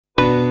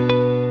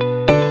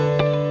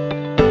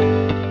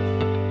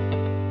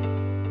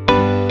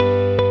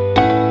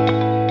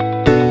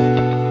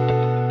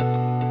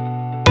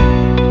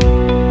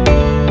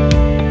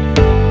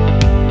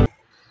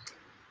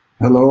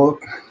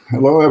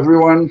Hello,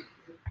 everyone.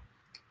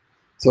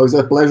 So it's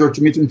a pleasure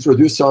to me to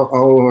introduce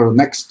our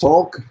next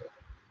talk,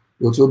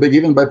 which will be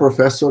given by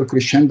Professor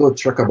Krishnendu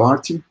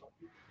Chakrabarty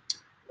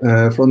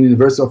from the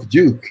University of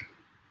Duke.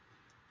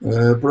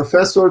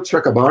 Professor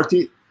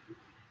Chakrabarty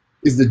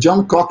is the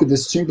John Cock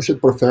Distinguished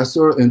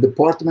Professor and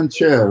Department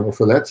Chair of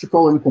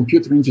Electrical and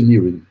Computer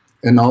Engineering,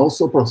 and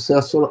also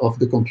Professor of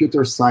the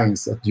Computer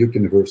Science at Duke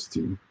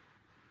University.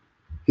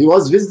 He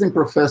was visiting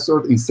professor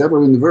in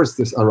several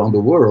universities around the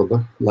world,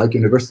 like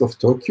University of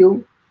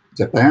Tokyo,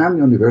 Japan,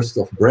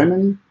 University of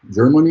Bremen,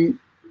 Germany,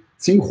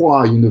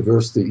 Tsinghua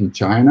University in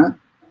China,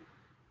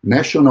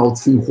 National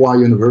Tsinghua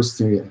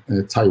University,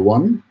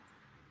 Taiwan,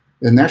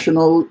 and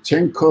National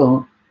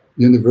Chengke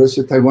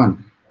University,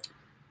 Taiwan.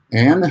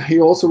 And he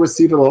also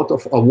received a lot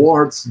of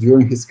awards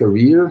during his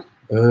career,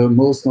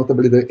 most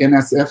notably the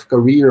NSF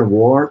Career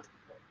Award,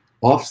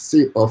 Office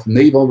of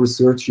Naval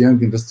Research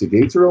Young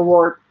Investigator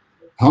Award,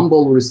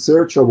 Humble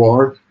Research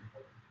Award,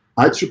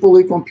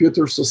 IEEE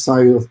Computer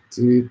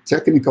Society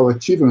Technical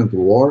Achievement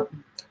Award,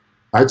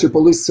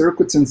 IEEE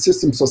Circuits and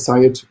Systems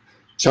Society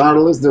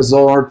Charles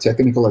Desor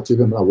Technical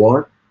Achievement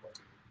Award,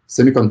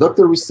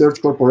 Semiconductor Research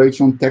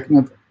Corporation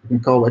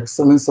Technical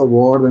Excellence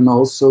Award, and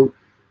also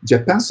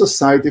Japan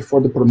Society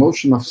for the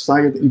Promotion of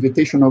Science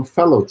Invitational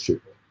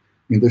Fellowship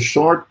in the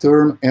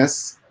short-term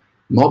S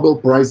Nobel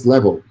Prize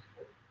level,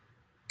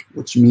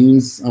 which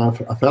means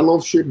a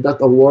fellowship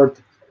that award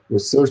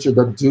researchers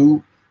that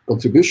do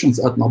contributions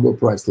at Nobel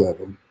Prize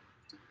level.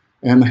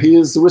 And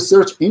his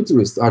research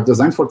interests are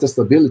design for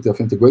testability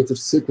of integrated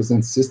circuits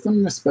and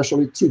systems,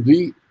 especially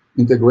 2D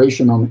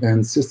integration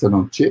and system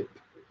on chip,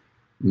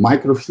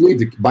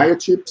 microfluidic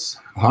biochips,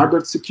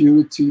 hardware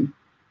security,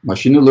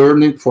 machine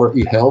learning for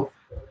e-health,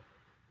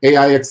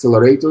 AI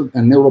accelerator,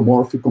 and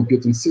neuromorphic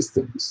computing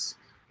systems.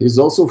 He's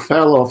also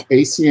fellow of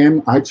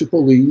ACM,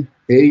 IEEE,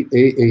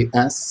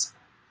 AAAS,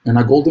 and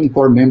a Golden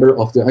Core member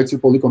of the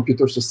IEEE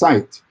Computer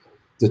Society.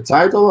 The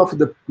title of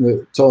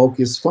the talk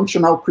is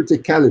Functional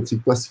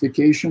Criticality,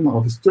 Classification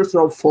of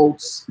Structural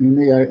Faults in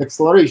AI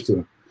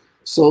Accelerator.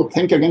 So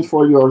thank you again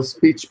for your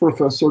speech,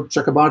 Professor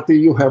Chakrabarty.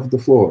 You have the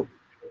floor.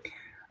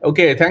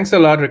 Okay, thanks a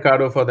lot,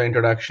 Ricardo, for the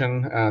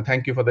introduction.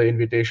 Thank you for the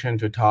invitation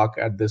to talk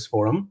at this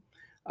forum.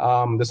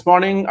 This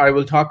morning, I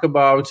will talk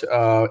about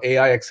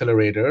AI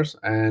accelerators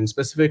and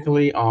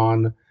specifically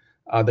on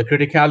the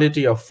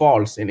criticality of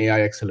faults in AI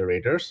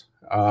accelerators.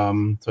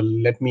 So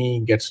let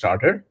me get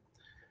started.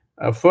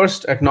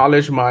 First,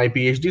 acknowledge my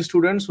PhD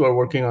students who are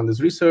working on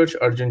this research,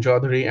 Arjun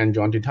Chaudhary and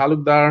Jonty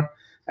Talukdar,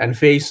 and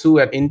Fei Su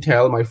at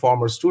Intel, my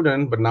former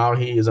student, but now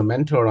he is a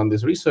mentor on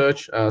this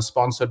research,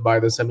 sponsored by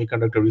the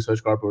Semiconductor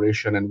Research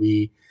Corporation, and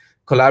we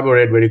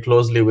collaborate very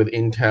closely with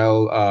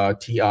Intel,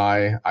 TI,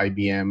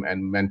 IBM,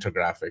 and Mentor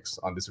Graphics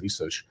on this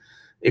research.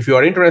 If you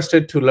are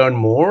interested to learn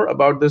more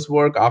about this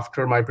work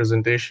after my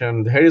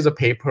presentation, here is a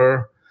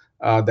paper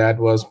that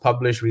was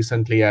published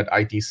recently at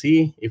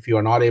ITC. If you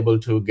are not able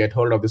to get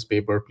hold of this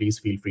paper, please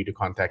feel free to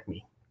contact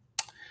me.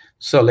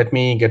 So let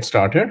me get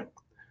started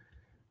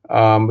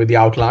with the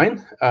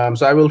outline.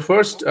 So I will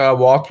first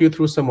walk you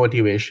through some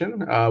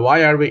motivation.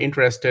 Why are we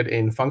interested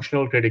in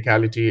functional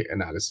criticality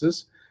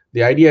analysis?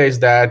 The idea is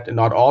that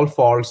not all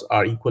faults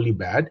are equally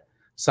bad.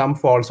 Some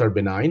faults are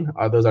benign,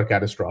 others are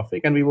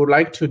catastrophic, and we would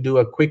like to do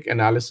a quick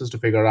analysis to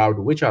figure out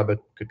which are the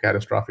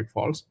catastrophic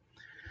faults.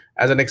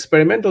 As an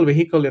experimental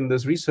vehicle in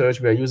this research,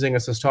 we are using a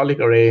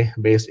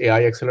systolic-array-based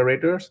AI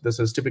accelerators. This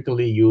is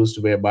typically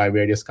used by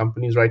various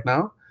companies right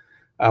now.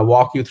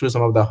 Walk you through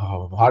some of the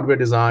hardware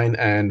design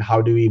and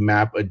how do we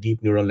map a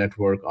deep neural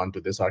network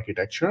onto this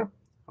architecture,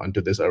 onto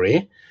this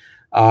array.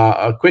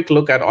 A quick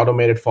look at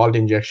automated fault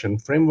injection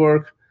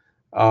framework.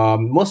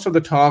 Most of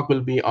the talk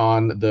will be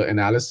on the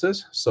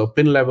analysis, so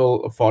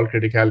pin-level fault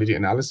criticality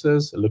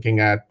analysis,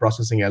 looking at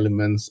processing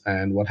elements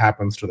and what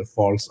happens to the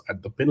faults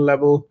at the pin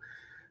level.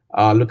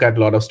 Look at a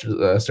lot of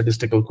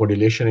statistical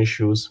correlation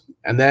issues.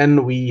 And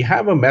then we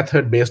have a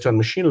method based on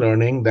machine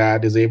learning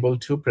that is able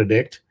to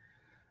predict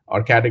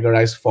or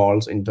categorize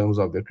faults in terms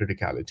of their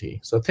criticality.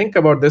 So think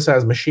about this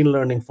as machine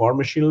learning for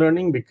machine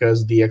learning,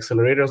 because the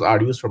accelerators are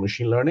used for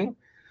machine learning.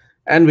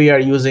 And we are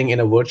using,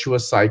 in a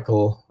virtuous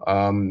cycle,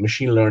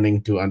 machine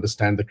learning to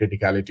understand the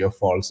criticality of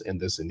faults in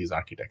these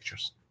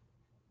architectures.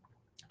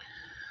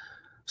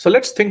 So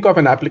let's think of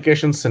an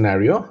application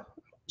scenario.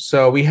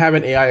 So we have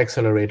an AI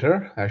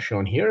accelerator, as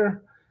shown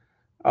here,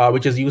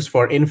 which is used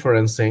for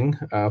inferencing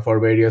for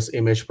various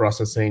image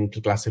processing,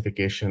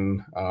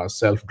 classification,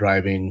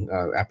 self-driving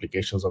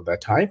applications of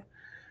that type.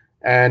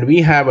 And we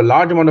have a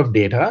large amount of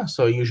data,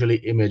 so usually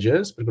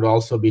images, but it could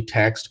also be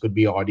text, could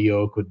be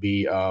audio, could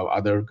be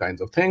other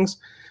kinds of things,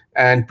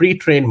 and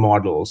pre-trained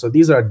models. So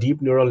these are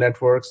deep neural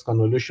networks,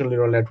 convolutional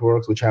neural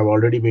networks, which have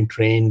already been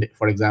trained,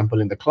 for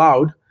example, in the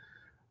cloud.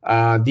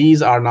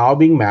 These are now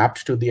being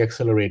mapped to the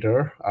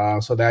accelerator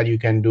so that you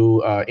can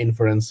do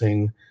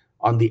inferencing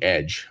on the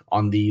edge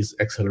on these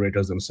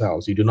accelerators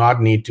themselves. You do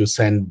not need to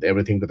send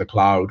everything to the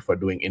cloud for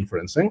doing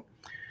inferencing.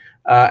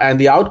 And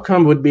the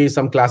outcome would be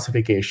some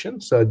classification.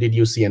 So did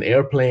you see an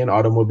airplane,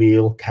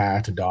 automobile,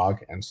 cat, dog,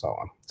 and so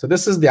on. So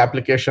this is the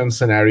application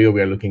scenario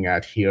we are looking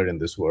at here in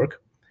this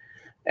work.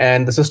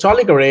 And the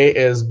systolic array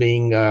is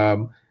being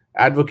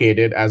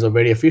advocated as a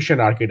very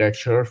efficient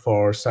architecture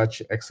for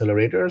such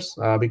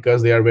accelerators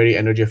because they are very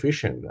energy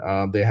efficient.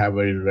 They have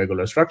very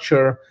regular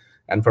structure.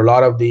 And for a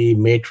lot of the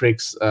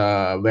matrix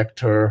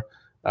vector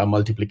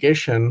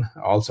multiplication,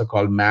 also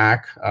called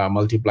MAC,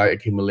 multiply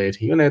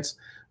accumulate units,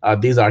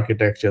 these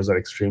architectures are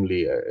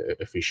extremely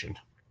efficient.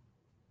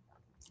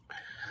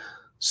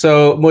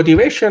 So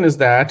motivation is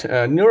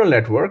that neural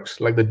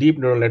networks, like the deep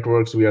neural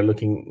networks we are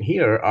looking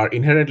here, are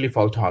inherently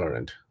fault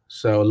tolerant.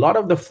 So a lot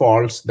of the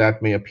faults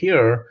that may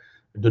appear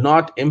do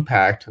not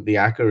impact the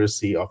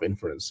accuracy of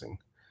inferencing.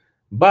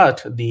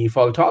 But the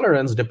fault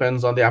tolerance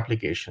depends on the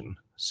application.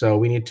 So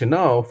we need to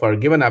know for a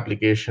given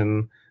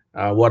application,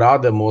 what are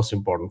the most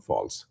important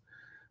faults.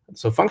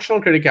 So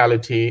functional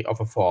criticality of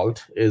a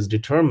fault is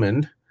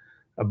determined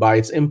by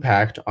its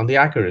impact on the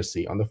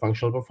accuracy, on the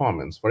functional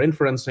performance. For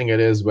inferencing, it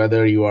is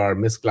whether you are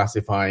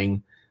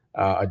misclassifying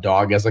a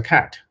dog as a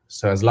cat.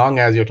 So as long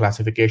as your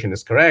classification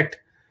is correct,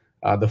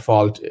 the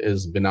fault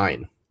is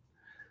benign.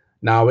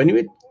 Now, when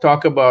we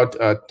talk about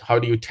how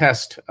do you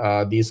test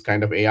these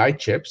kind of AI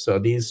chips, so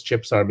these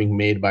chips are being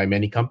made by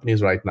many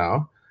companies right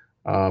now.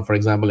 For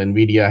example,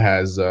 NVIDIA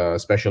has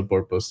special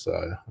purpose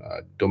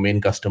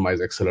domain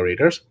customized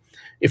accelerators.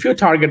 If you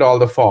target all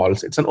the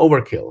faults, it's an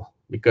overkill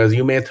because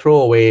you may throw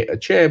away a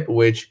chip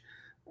which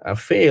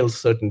fails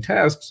certain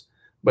tests,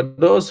 but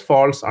those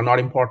faults are not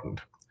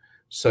important.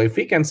 So if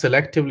we can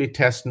selectively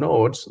test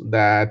nodes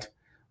that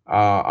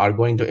are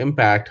going to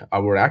impact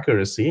our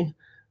accuracy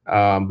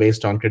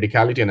based on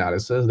criticality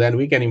analysis, then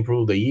we can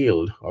improve the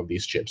yield of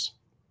these chips.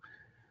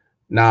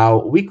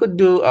 Now, we could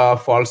do a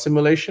fault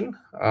simulation.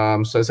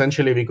 So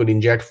essentially, we could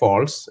inject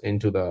faults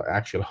into the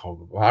actual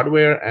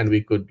hardware, and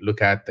we could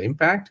look at the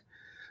impact.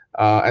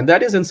 And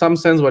that is, in some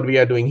sense, what we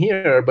are doing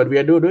here, but we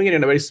are doing it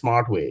in a very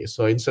smart way.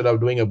 So instead of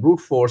doing a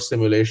brute force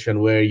simulation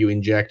where you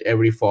inject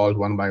every fault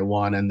one by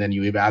one, and then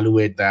you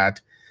evaluate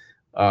that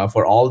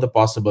for all the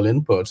possible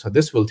inputs, so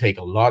this will take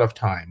a lot of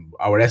time.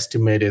 Our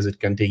estimate is it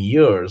can take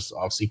years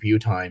of CPU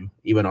time,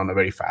 even on a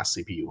very fast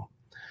CPU.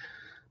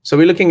 So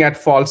we're looking at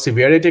fault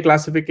severity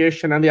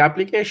classification, and the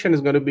application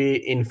is going to be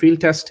in field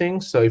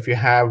testing. So if you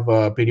have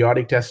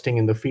periodic testing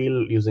in the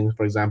field using,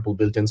 for example,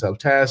 built-in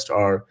self-test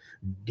or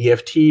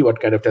DFT,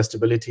 what kind of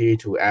testability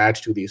to add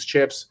to these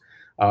chips.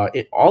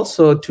 It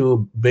also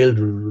to build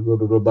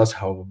robust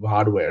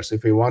hardware. So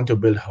if you want to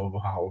build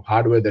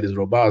hardware that is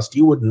robust,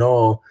 you would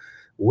know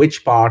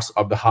which parts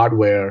of the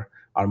hardware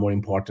are more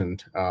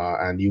important,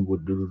 and you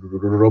would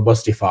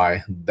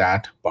robustify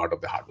that part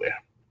of the hardware.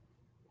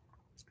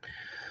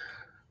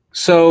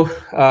 So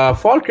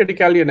fault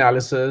criticality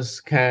analysis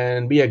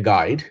can be a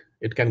guide.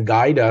 It can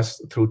guide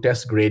us through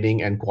test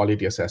grading and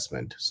quality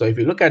assessment. So if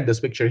you look at this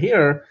picture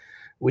here,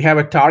 we have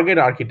a target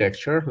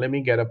architecture. Let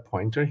me get a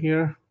pointer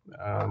here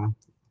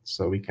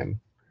so it'll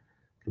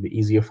be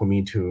easier for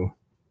me to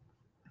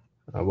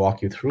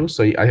walk you through.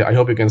 So I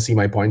hope you can see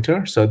my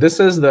pointer. So this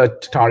is the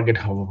target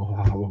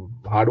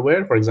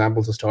hardware, for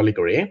example, systolic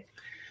array.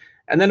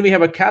 And then we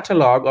have a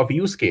catalog of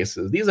use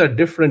cases. These are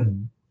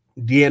different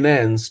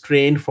DNNs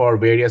trained for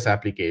various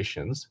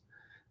applications.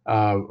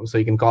 So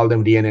you can call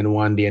them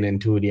DNN1,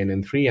 DNN2,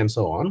 DNN3, and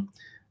so on.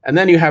 And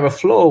then you have a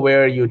flow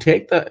where you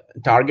take the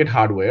target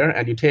hardware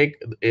and you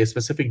take a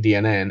specific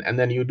DNN, and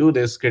then you do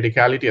this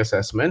criticality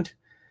assessment.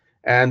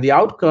 And the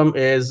outcome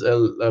is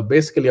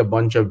basically a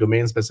bunch of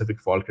domain-specific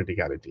fault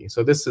criticality.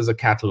 So this is a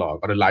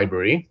catalog or a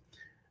library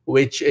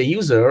which a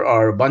user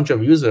or a bunch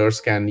of users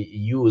can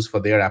use for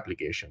their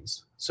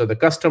applications. So the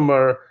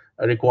customer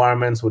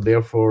requirements would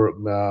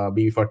therefore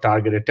be for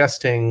targeted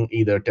testing,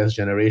 either test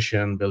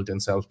generation, built-in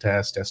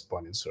self-test, test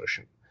point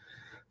insertion.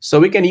 So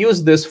we can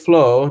use this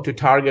flow to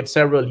target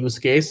several use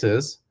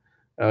cases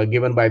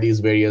given by these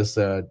various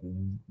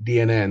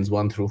DNNs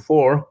 1 through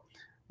 4,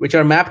 which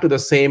are mapped to the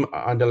same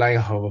underlying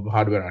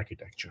hardware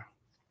architecture.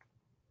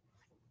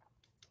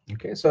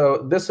 Okay,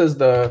 so this is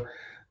the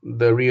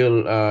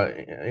real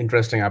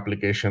interesting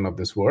application of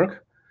this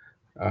work.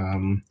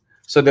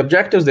 So the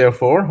objectives,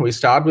 therefore, we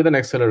start with an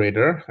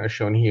accelerator, as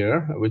shown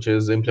here, which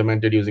is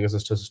implemented using a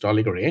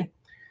systolic array.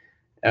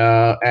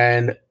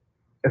 And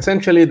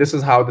essentially, this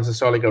is how the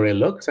systolic array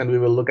looks, and we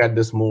will look at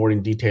this more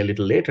in detail a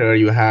little later.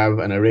 You have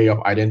an array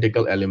of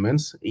identical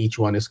elements. Each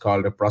one is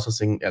called a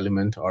processing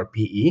element, or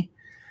PE.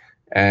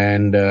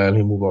 And let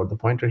me move out the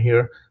pointer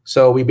here.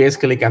 So we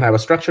basically can have a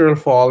structural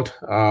fault,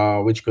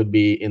 which could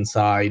be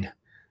inside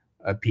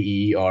a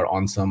PE or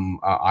on some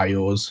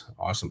IOs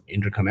or some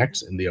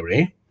interconnects in the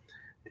array.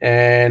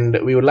 And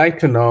we would like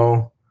to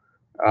know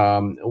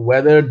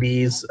whether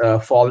these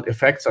fault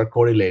effects are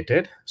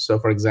correlated. So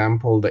for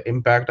example, the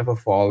impact of a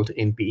fault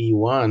in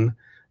PE1,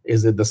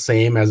 is it the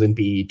same as in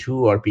PE2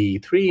 or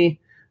PE3?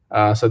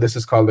 So this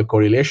is called the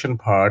correlation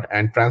part,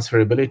 and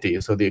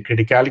transferability. So the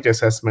criticality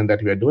assessment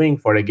that we are doing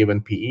for a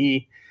given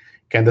PE,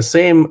 can the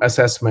same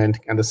assessment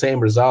and the same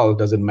result,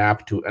 does it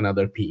map to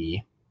another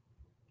PE?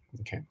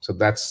 Okay, so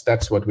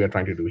that's what we are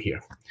trying to do here.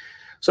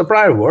 So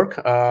prior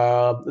work,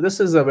 this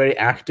is a very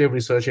active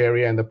research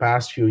area. In the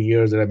past few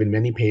years, there have been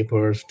many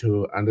papers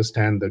to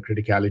understand the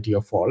criticality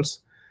of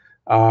faults.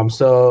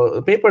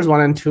 So papers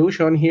 1 and 2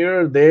 shown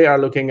here, they are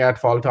looking at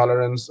fault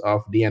tolerance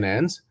of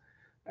DNNs.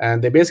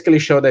 And they basically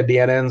show that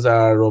DNNs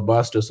are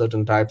robust to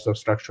certain types of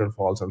structural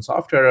faults and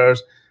software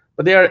errors,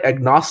 but they are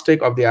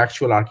agnostic of the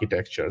actual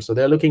architecture. So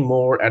they're looking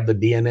more at the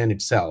DNN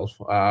itself,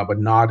 but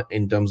not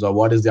in terms of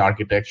what is the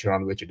architecture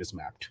on which it is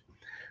mapped.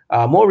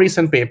 More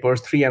recent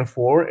papers, 3 and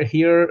 4,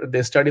 here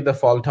they study the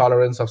fault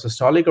tolerance of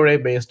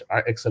systolic-array-based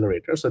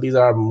accelerators. So these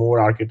are more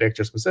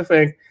architecture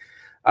specific,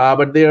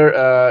 but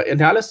their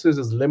analysis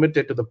is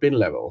limited to the pin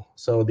level.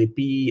 So the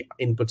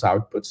PE inputs,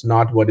 outputs,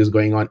 not what is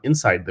going on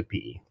inside the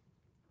PE.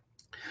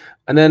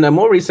 And then a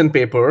more recent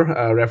paper,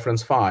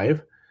 reference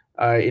 5,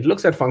 it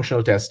looks at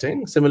functional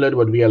testing, similar to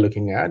what we are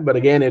looking at. But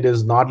again, it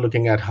is not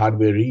looking at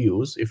hardware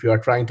reuse. If you are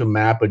trying to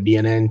map a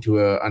DNN to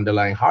an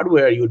underlying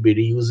hardware, you would be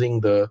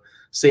reusing the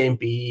same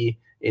PE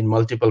in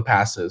multiple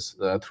passes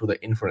through the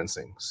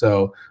inferencing.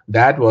 So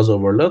that was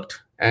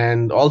overlooked.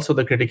 And also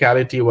the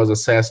criticality was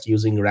assessed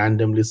using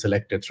randomly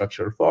selected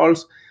structural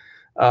faults.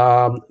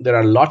 There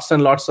are lots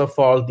and lots of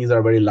faults. These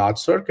are very large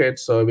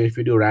circuits. So if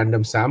you do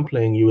random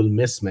sampling, you will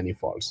miss many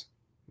faults.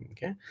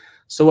 Okay.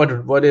 So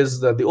what is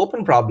the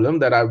open problem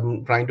that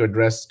I'm trying to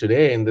address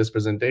today in this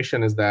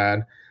presentation is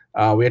that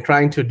we're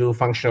trying to do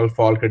functional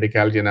fault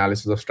criticality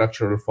analysis of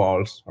structural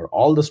faults, or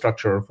all the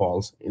structural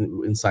faults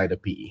inside a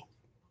PE.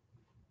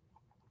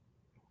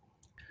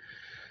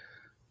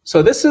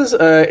 So this is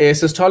a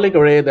systolic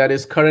array that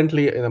is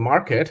currently in the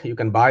market. You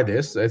can buy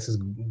this. This is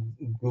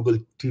Google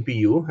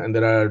TPU, and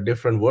there are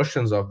different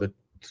versions of the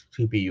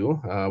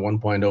TPU,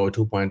 1.0,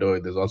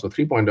 2.0, there's also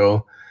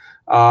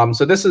 3.0.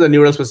 So this is a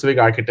neural-specific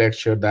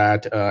architecture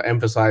that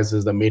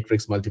emphasizes the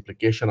matrix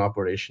multiplication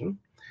operation.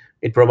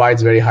 It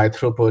provides very high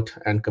throughput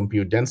and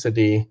compute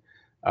density,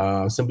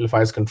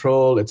 simplifies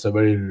control. It's a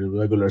very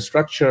regular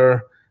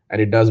structure,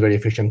 and it does very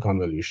efficient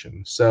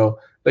convolution. So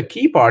the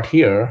key part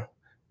here,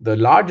 the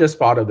largest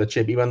part of the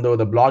chip, even though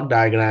the block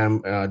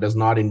diagram does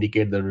not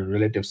indicate the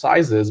relative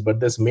sizes, but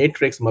this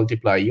matrix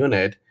multiply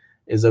unit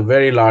is a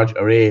very large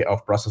array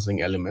of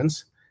processing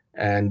elements.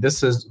 And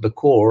this is the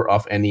core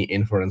of any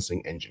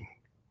inferencing engine.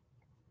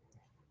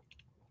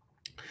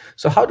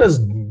 So how does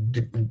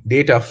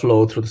data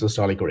flow through the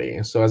systolic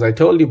array? So as I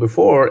told you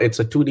before, it's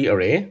a 2D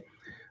array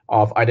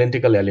of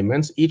identical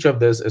elements. Each of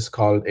this is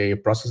called a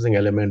processing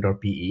element, or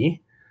PE.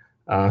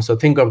 So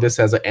think of this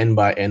as an n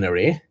by n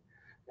array.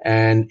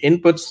 And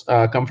inputs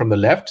come from the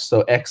left,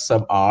 so x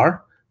sub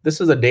r. This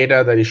is the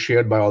data that is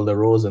shared by all the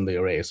rows in the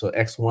array. So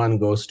x1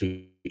 goes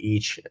to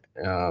each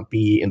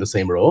PE in the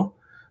same row,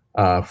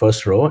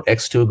 first row.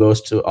 x2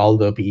 goes to all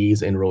the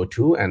PEs in row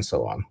 2, and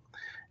so on.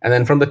 And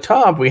then from the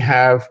top, we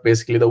have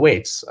basically the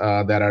weights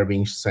that are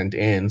being sent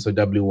in. So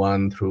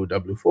W1 through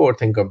W4,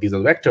 think of these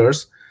as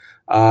vectors.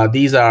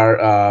 These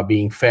are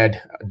being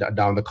fed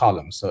down the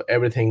column. So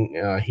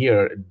everything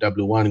here,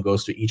 W1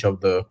 goes to each of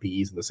the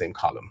PEs in the same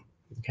column.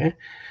 Okay,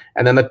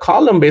 and then the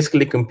column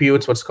basically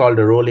computes what's called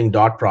a rolling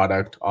dot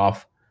product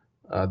of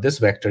this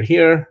vector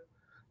here,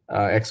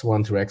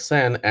 x1 through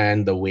xn,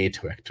 and the weight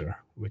vector,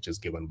 which is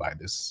given by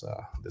this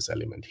this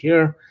element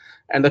here.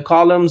 And the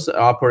columns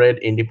operate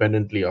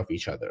independently of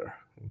each other.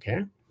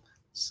 Okay,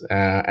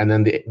 and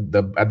then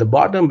at the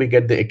bottom we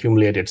get the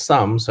accumulated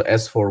sum. So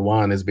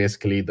S41 is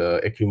basically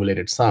the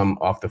accumulated sum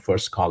of the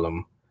first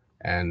column,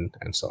 and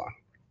so on.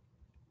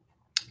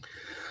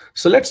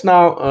 So let's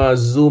now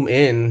zoom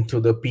in to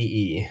the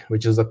PE,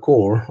 which is the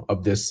core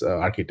of this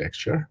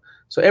architecture.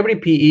 So every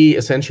PE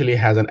essentially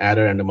has an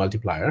adder and a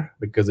multiplier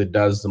because it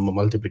does the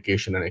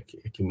multiplication and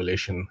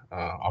accumulation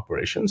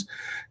operations.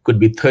 Could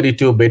be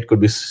 32-bit, could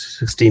be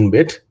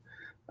 16-bit.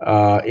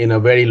 In a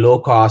very low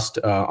cost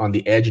on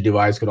the edge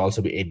device could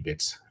also be 8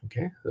 bits.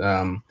 Okay.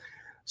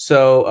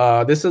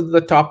 So this is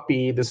the top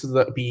PE. This is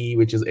the PE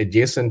which is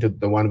adjacent to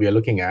the one we are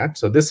looking at.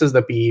 So this is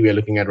the PE we are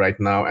looking at right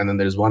now. And then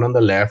there's one on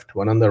the left,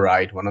 one on the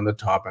right, one on the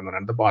top, and one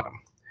at the bottom.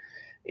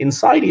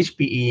 Inside each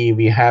PE,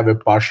 we have a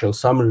partial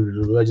sum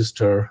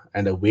register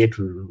and a weight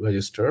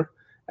register.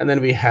 And then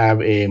we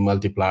have a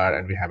multiplier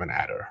and we have an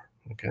adder.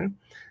 Okay.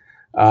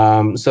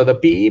 So the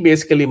PE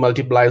basically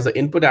multiplies the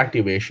input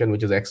activation,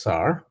 which is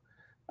XR,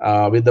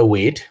 with the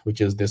weight, which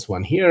is this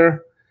one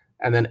here,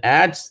 and then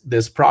adds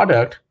this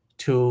product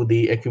to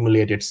the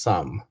accumulated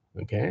sum.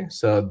 Okay,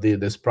 so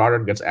this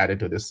product gets added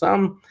to this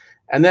sum,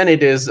 and then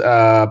it is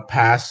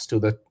passed to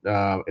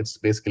the, it's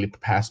basically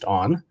passed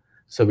on.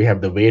 So we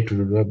have the weight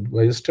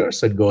register,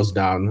 so it goes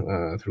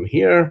down through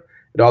here.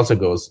 It also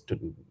goes to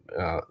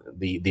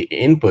the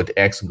input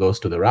x goes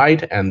to the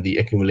right, and the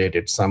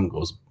accumulated sum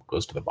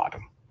goes to the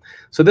bottom.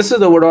 So this is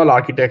the overall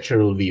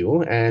architectural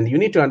view, and you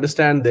need to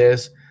understand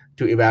this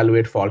to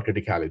evaluate fault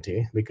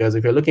criticality, because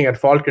if you're looking at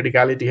fault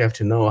criticality, you have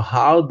to know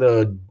how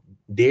the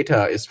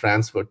data is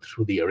transferred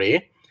through the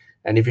array.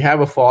 And if you have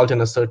a fault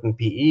in a certain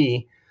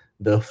PE,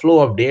 the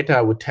flow of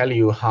data would tell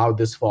you how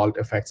this fault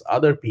affects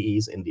other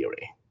PEs in the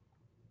array.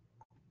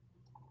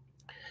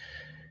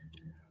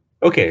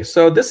 Okay,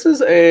 so this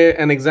is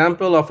an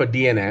example of a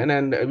DNN,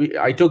 and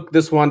I took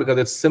this one because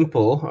it's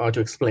simple to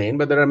explain,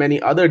 but there are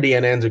many other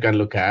DNNs you can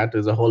look at.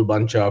 There's a whole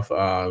bunch of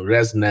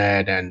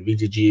ResNet and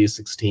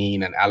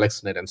VGG16 and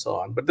AlexNet and so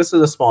on, but this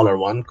is a smaller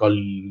one called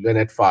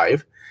LeNet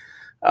 5.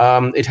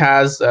 It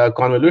has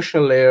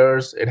convolutional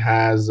layers, it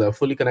has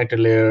fully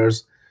connected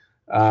layers,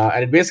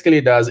 and it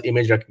basically does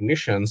image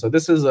recognition. So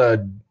this is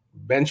a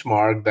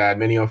benchmark that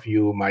many of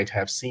you might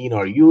have seen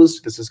or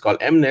used. This is called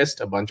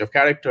MNIST, a bunch of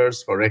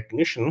characters for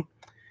recognition.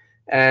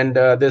 And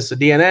this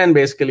DNN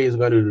basically is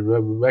going to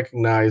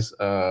recognize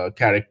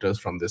characters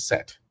from this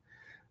set.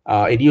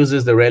 It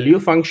uses the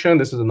ReLU function.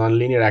 This is a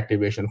nonlinear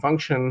activation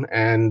function.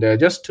 And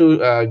just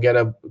to get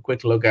a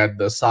quick look at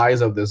the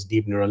size of this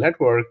deep neural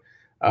network,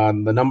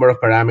 the number of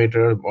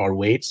parameters or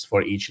weights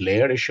for each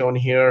layer is shown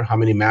here, how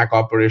many MAC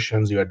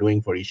operations you are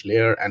doing for each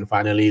layer. And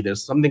finally,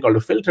 there's something called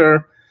a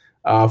filter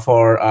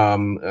for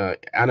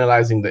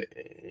analyzing the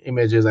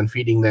images and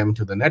feeding them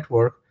to the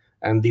network.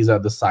 And these are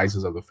the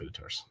sizes of the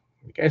filters.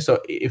 Okay,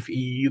 so if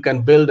you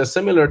can build a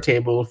similar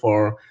table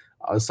for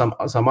some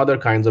other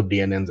kinds of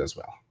DNNs as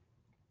well.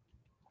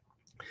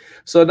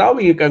 So now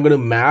we are going to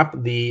map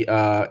the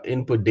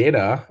input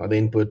data or the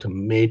input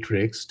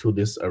matrix to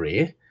this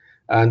array.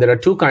 And there are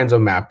two kinds of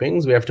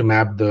mappings. We have to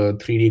map the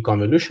 3D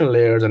convolutional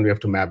layers, and we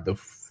have to map the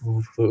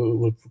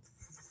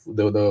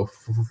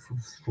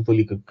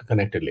fully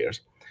connected layers.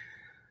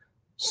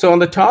 So on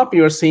the top,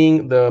 you're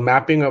seeing the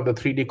mapping of the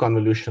 3D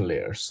convolution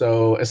layer.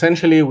 So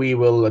essentially, we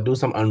will do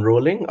some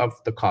unrolling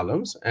of the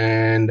columns.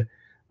 And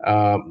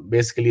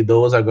basically,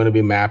 those are going to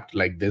be mapped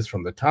like this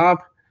from the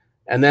top.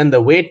 And then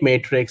the weight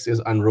matrix is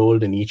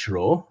unrolled in each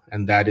row.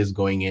 And that is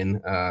going in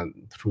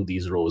through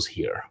these rows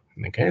here.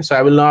 Okay, so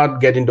I will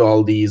not get into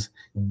all these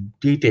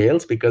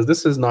details because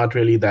this is not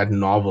really that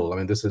novel. I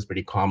mean, this is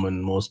pretty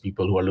common. Most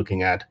people who are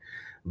looking at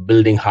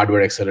building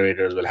hardware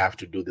accelerators will have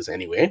to do this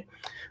anyway.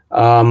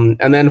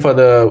 And then for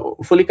the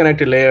fully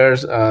connected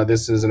layers,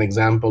 this is an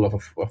example of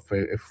a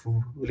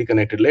fully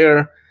connected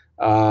layer.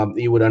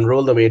 You would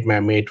unroll the weight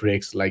map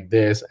matrix like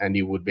this, and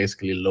you would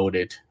basically load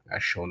it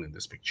as shown in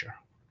this picture.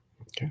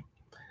 Okay.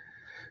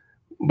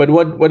 But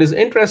what is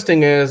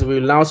interesting is we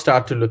will now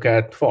start to look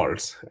at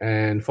faults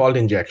and fault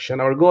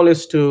injection. Our goal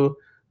is to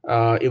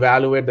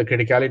evaluate the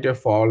criticality of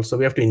faults, so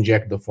we have to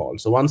inject the fault.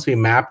 So once we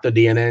map the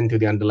DNN to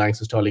the underlying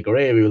systolic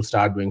array, we will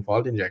start doing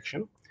fault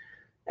injection.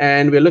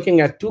 And we're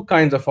looking at two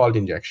kinds of fault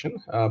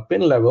injection,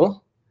 pin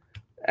level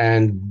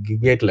and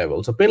gate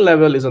level. So pin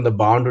level is on the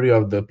boundary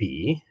of the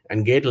PE,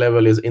 and gate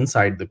level is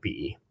inside the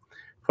PE.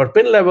 For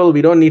pin level,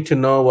 we don't need to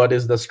know what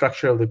is the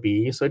structure of the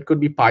PE. So it could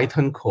be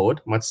Python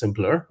code, much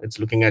simpler. It's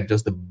looking at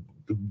just the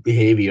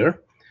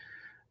behavior.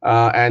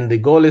 And the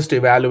goal is to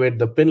evaluate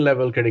the pin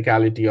level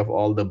criticality of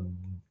all the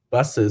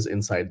buses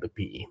inside the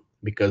PE,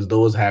 because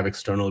those have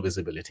external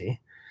visibility.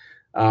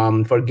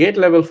 For gate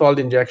level fault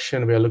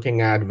injection, we are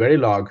looking at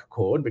Verilog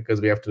code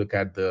because we have to look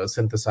at the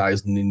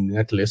synthesized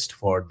netlist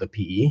for the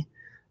PE.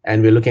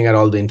 And we're looking at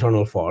all the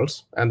internal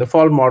faults. And the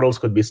fault models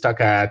could be stuck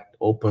at,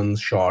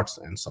 opens, shorts,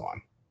 and so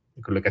on.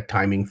 You could look at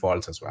timing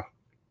faults as well.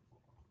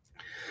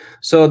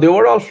 So the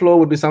overall flow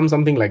would be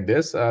something like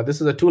this.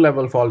 This is a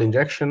two-level fault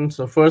injection.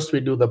 So first we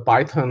do the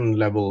Python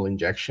level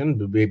injection,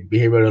 the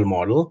behavioral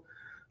model.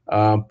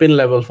 Pin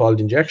level fault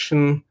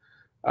injection.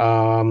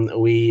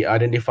 We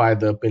identify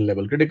the pin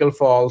level critical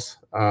faults.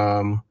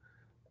 And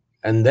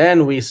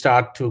then we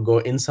start to go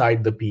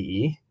inside the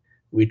PE.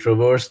 We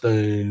traverse the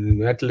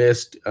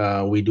netlist.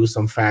 We do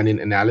some fan-in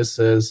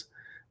analysis.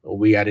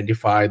 We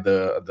identify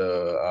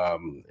the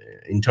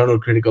internal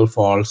critical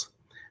faults.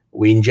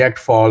 We inject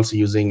faults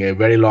using a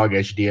Verilog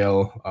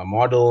HDL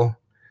model.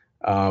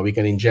 We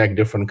can inject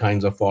different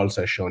kinds of faults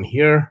as shown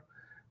here.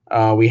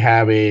 We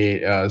have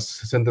a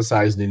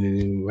synthesized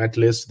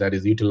netlist that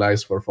is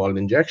utilized for fault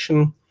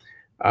injection.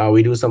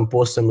 We do some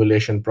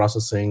post-simulation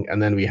processing, and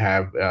then we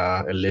have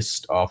a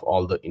list of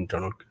all the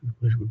internal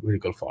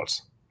critical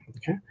faults.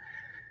 Okay.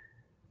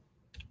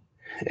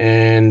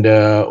 And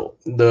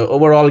the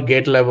overall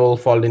gate level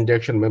fault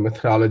injection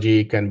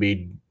methodology can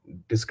be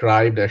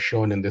described as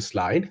shown in this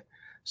slide.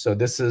 So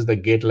this is the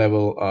gate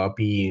level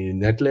PE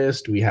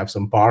netlist. We have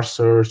some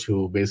parsers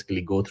to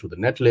basically go through the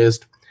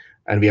netlist.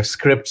 And we have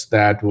scripts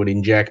that would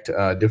inject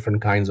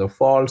different kinds of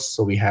faults.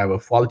 So we have a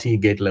faulty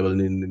gate level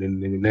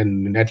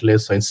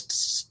netlist.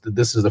 So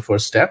this is the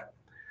first step.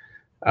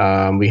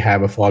 We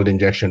have a fault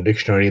injection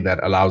dictionary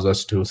that allows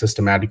us to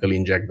systematically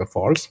inject the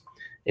faults.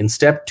 In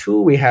step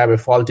 2, we have a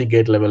faulty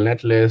gate level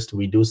netlist.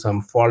 We do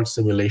some fault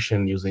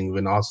simulation using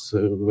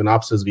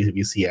Winopsys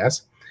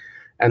VCS.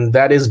 And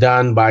that is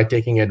done by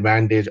taking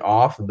advantage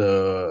of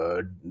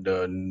the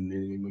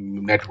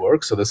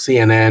network. So the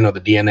CNN or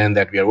the DNN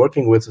that we are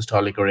working with,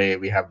 systolic array,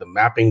 we have the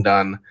mapping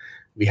done,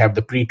 we have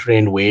the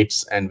pre-trained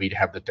weights, and we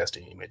have the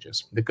testing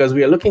images. Because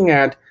we are looking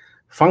at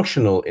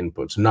functional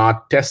inputs,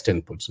 not test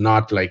inputs,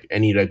 not like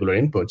any regular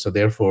input. So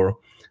therefore,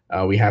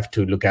 we have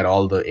to look at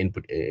all the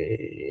input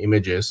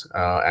images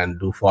and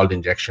do fault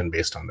injection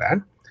based on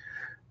that.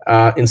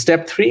 In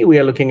step 3, we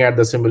are looking at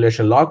the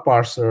simulation log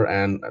parser,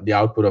 and the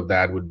output of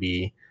that would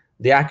be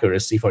the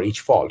accuracy for each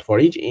fault. For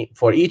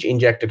each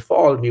injected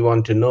fault, we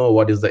want to know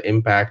what is the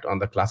impact on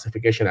the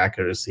classification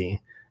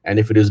accuracy. And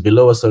if it is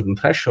below a certain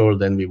threshold,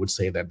 then we would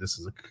say that this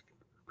is a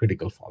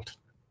critical fault.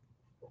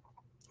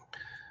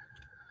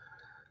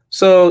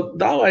 So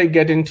now I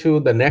get into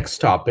the next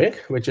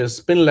topic, which is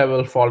spin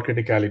level fault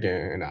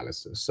criticality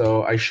analysis.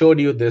 So I showed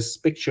you this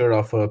picture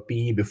of a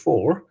PE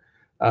before,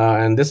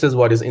 and this is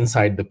what is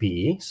inside the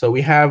PE. So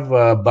we have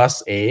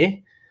bus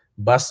A,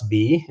 bus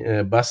B,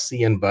 bus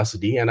C, and bus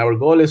D. And our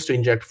goal is to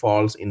inject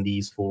faults in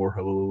these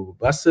 4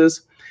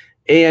 buses.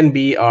 A and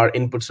B are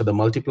inputs to the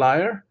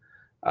multiplier.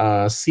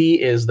 C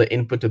is the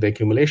input to the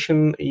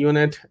accumulation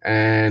unit,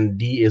 and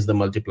D is the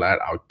multiplier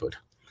output.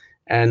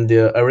 And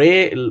the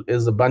array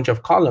is a bunch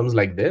of columns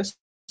like this.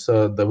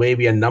 So the way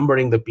we are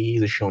numbering the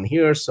PEs is shown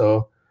here.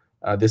 So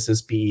this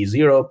is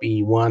PE0,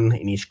 PE1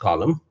 in each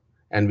column.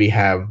 And we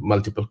have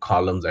multiple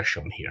columns as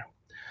shown here.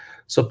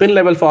 So pin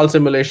level fault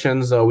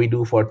simulations we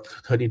do for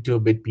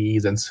 32-bit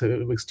PEs and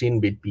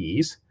 16-bit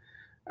PEs.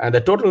 And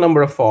the total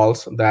number of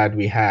faults that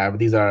we have,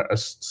 these are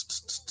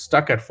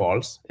stuck at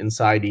faults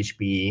inside each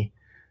PE,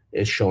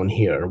 is shown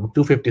here.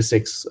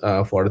 256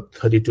 for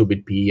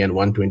 32-bit PE and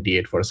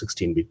 128 for a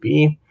 16-bit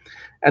PE.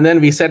 And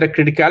then we set a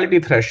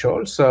criticality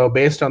threshold. So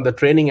based on the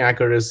training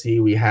accuracy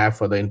we have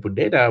for the input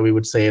data, we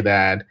would say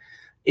that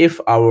if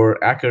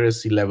our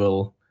accuracy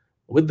level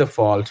with the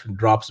fault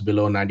drops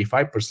below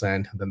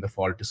 95%, then the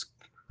fault is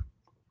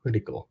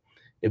critical.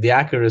 If the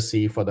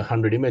accuracy for the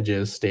 100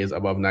 images stays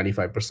above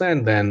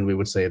 95%, then we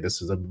would say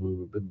this is a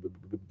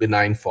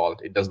benign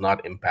fault. It does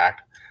not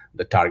impact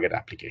the target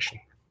application.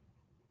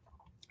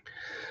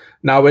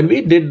 Now, when we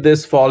did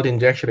this fault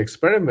injection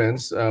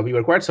experiments, we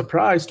were quite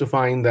surprised to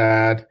find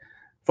that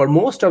for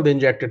most of the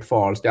injected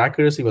faults, the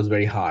accuracy was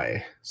very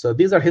high. So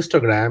these are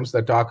histograms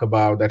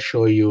that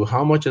show you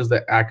how much is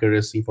the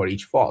accuracy for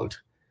each fault.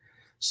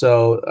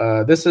 So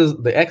this is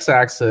the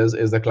x-axis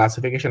is the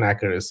classification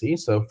accuracy.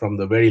 So from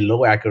the very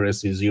low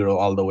accuracy, 0,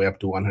 all the way up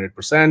to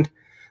 100%.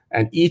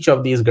 And each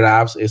of these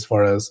graphs is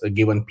for a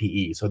given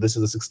PE. So this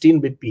is a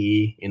 16-bit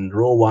PE in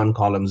row 1,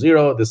 column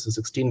 0. This is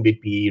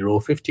 16-bit PE, row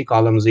 50,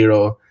 column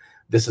 0.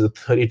 This is a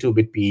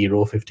 32-bit PE,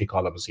 row 50,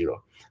 column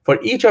 0. For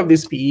each of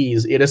these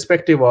PEs,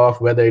 irrespective of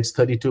whether it's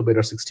 32-bit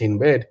or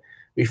 16-bit,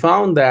 we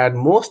found that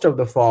most of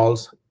the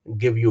faults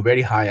give you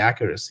very high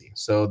accuracy.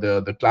 So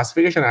the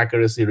classification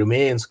accuracy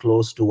remains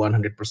close to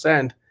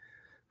 100%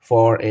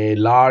 for a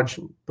large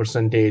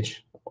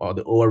percentage or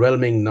the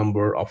overwhelming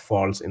number of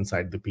faults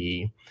inside the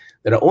PE.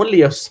 There are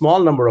only a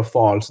small number of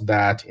faults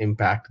that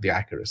impact the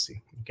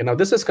accuracy. Okay, now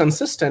this is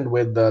consistent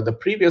with the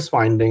previous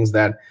findings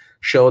that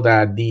show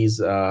that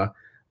these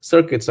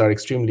circuits are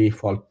extremely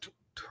fault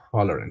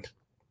tolerant.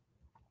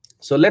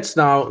 So let's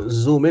now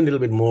zoom in a little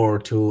bit more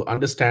to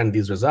understand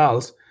these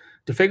results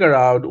to figure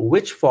out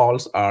which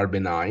faults are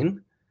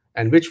benign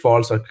and which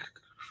faults are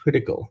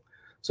critical.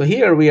 So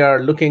here we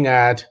are looking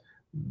at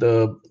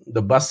the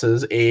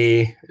buses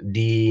A,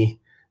 D,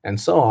 and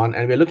so on,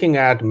 and we're looking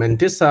at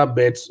mantissa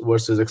bits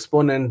versus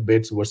exponent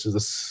bits versus the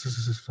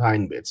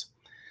sign bits.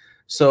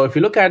 So if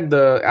you look at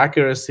the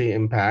accuracy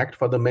impact,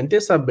 for the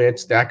mantissa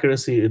bits, the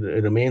accuracy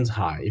remains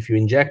high. If you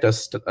inject a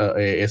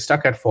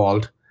stuck-at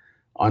fault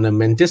on a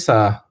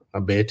mantissa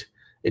bit,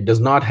 it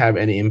does not have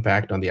any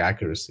impact on the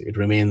accuracy. It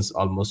remains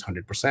almost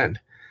 100%.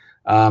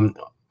 On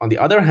the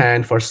other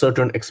hand, for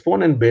certain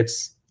exponent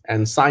bits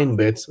and sign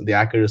bits, the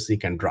accuracy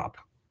can drop.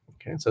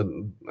 Okay,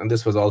 and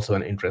this was also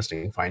an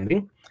interesting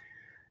finding.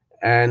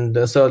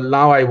 And so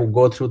now I will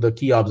go through the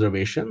key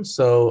observations.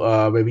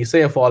 So when we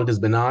say a fault is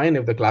benign,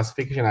 if the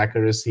classification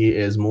accuracy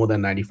is more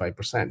than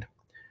 95%.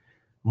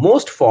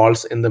 Most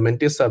faults in the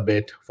mantissa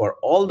bit for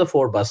all the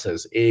 4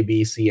 buses, A,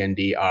 B, C, and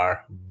D,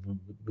 are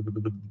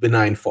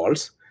benign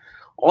faults.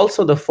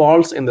 Also, the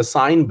faults in the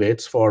sign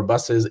bits for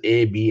buses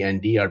A, B,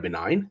 and D are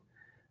benign.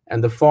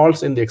 And the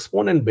faults in the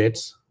exponent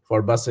bits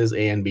for buses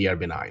A and B are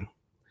benign.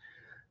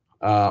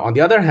 On the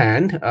other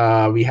hand,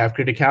 we have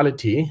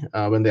criticality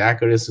when the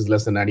accuracy is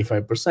less than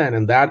 95%,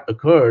 and that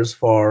occurs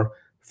for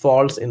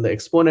faults in the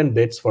exponent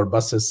bits for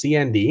buses C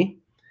and D,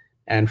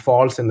 and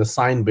faults in the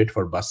sign bit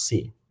for bus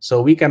C.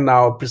 So we can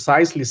now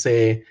precisely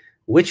say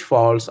which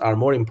faults are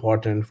more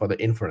important for the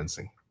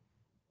inferencing.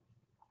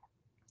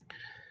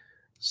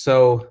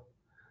 So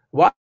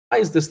why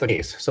is this the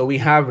case? So we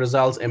have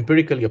results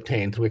empirically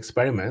obtained through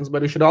experiments,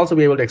 but we should also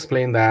be able to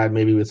explain that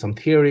maybe with some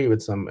theory,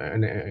 with some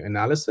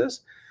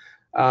analysis.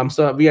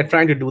 So we are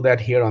trying to do that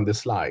here on this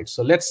slide.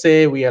 So let's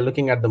say we are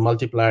looking at the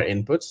multiplier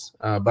inputs.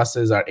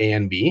 Buses are A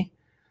and B.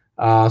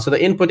 So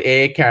the input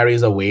A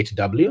carries a weight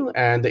W,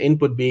 and the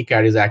input B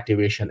carries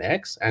activation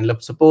X. And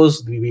let's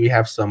suppose we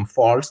have some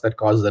faults that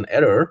causes an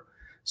error.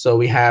 So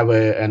we have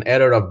an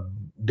error of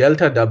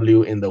delta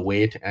W in the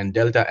weight and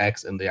delta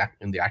X in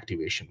the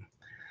activation.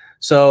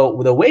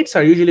 So the weights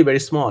are usually very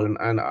small,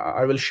 and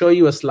I will show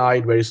you a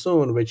slide very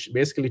soon, which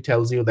basically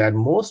tells you that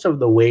most of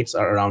the weights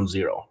are around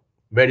 0.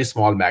 Very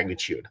small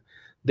magnitude.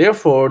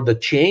 Therefore, the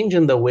change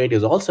in the weight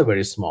is also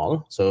very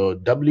small. So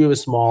W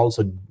is small,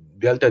 so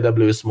delta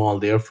W is small.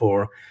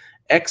 Therefore,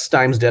 X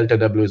times delta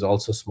W is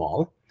also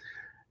small.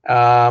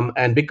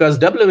 And because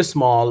W is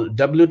small,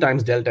 W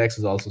times delta X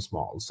is also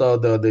small. So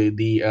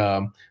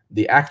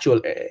the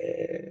actual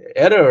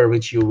error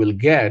which you will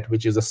get,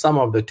 which is the sum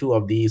of the two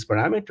of these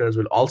parameters,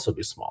 will also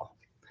be small.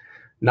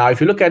 Now,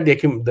 if you look at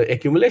the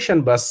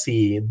accumulation bus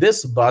C,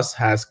 this bus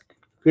has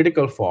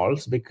critical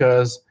faults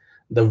because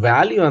the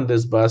value on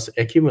this bus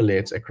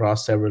accumulates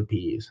across several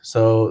PEs.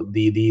 So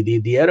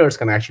the errors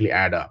can actually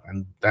add up,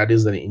 and that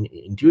is the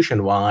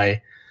intuition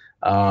why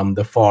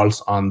the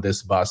faults on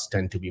this bus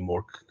tend to be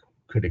more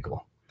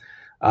critical.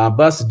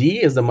 Bus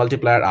D is the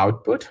multiplier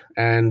output,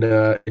 and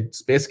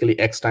it's basically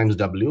X times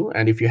W.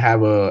 And if you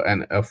have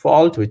a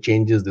fault which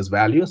changes this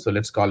value, so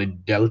let's call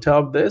it delta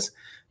of this,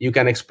 you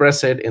can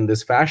express it in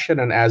this fashion.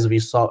 And as we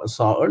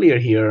saw earlier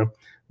here,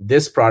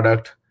 this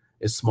product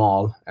is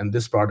small, and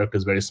this product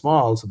is very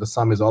small. So the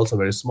sum is also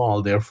very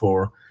small.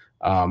 Therefore,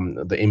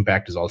 the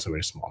impact is also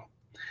very small.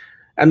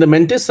 And the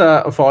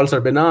Mantissa faults are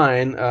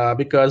benign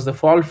because the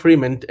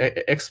fault-free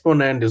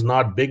exponent is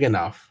not big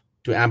enough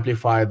to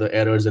amplify the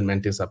errors in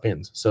Mantissa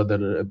pins. So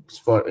that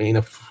in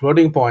a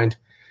floating point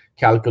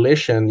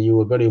calculation, you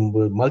are going to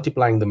be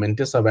multiplying the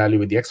Mantissa value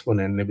with the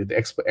exponent. And if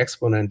the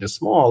exponent is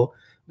small,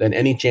 then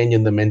any change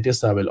in the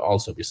Mantissa will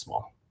also be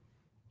small.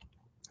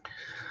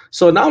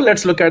 So now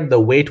let's look at the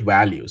weight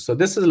values. So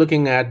this is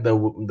looking at the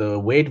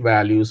weight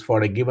values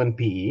for a given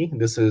PE.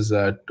 This is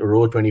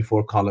row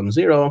 24, column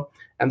 0,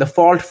 and the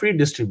fault-free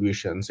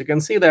distribution. So you can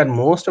see that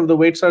most of the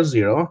weights are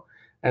 0,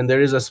 and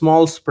there is a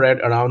small spread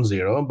around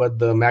 0, but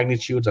the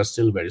magnitudes are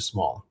still very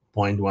small,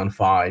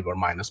 0.15 or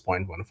minus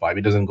 0.15.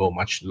 It doesn't go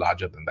much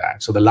larger than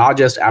that. So the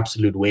largest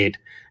absolute weight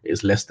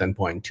is less than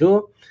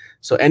 0.2.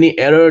 So any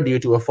error due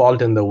to a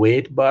fault in the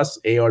weight bus,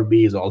 A or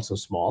B, is also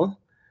small.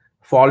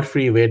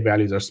 Fault-free weight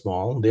values are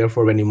small.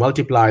 Therefore, when you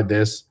multiply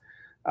this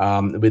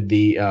with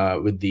the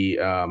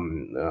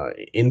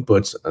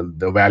inputs,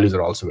 the values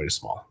are also very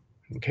small.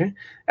 Okay,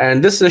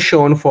 and this is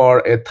shown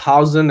for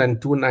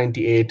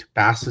 1,298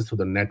 passes through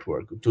the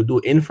network. To do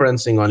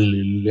inferencing on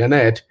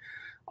LeNet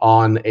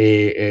on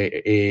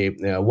a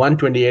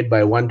 128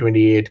 by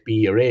 128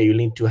 PE array, you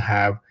need to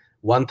have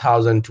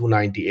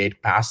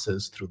 1,298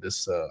 passes through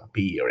this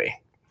PE array.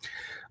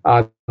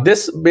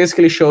 This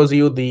basically shows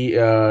you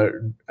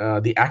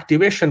the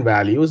activation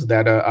values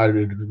that are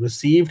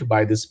received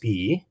by this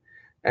PE,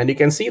 and you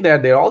can see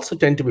that they also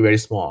tend to be very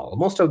small.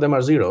 Most of them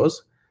are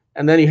zeros,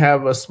 and then you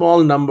have a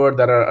small number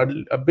that are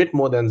a bit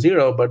more than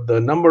 0, but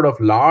the number of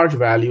large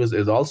values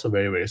is also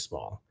very, very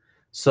small.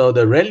 So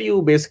the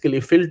ReLU basically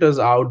filters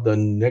out the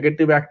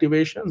negative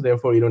activations.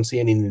 Therefore, you don't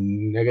see any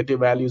negative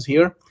values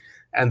here.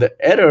 And the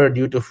error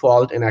due to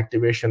fault in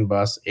activation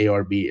bus A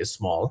or B is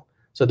small.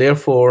 So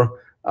therefore,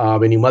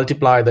 when you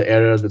multiply the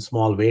errors with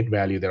small weight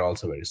value, they're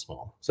also very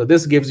small. So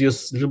this gives you a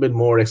little bit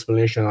more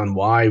explanation on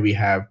why we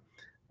have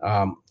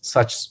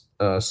such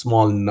a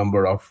small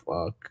number of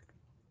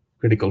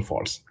critical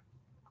faults.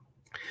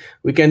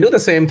 We can do the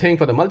same thing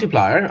for the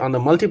multiplier. On the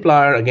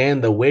multiplier,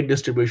 again, the weight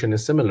distribution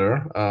is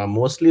similar,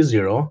 mostly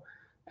 0,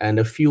 and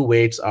a few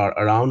weights are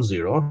around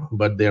 0,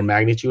 but their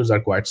magnitudes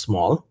are quite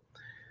small.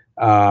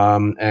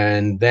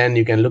 And then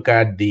you can look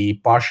at the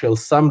partial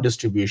sum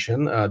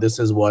distribution. This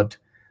is what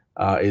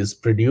is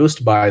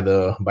produced by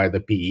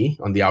the PE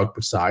on the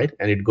output side,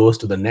 and it goes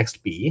to the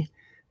next PE.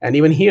 And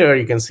even here,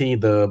 you can see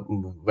the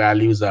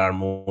values are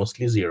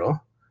mostly 0.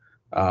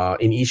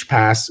 In each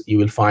pass, you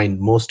will find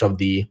most of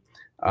the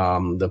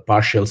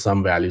partial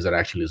sum values are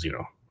actually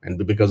 0.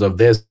 And because of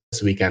this,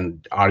 we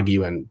can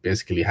argue and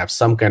basically have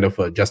some kind of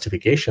a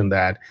justification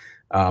that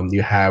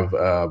you have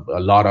a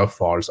lot of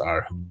faults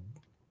are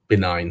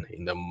benign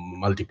in the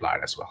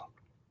multiplier as well.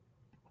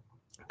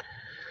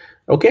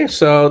 Okay,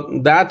 so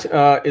that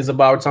is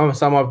about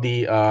some of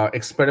the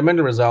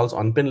experimental results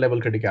on pin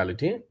level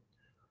criticality.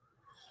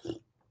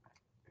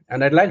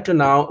 And I'd like to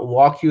now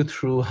walk you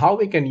through how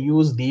we can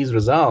use these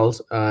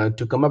results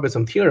to come up with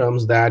some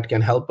theorems that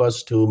can help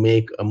us to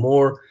make a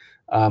more,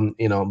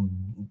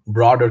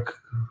 broader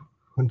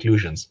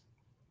conclusions.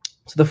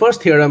 So the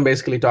first theorem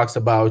basically talks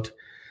about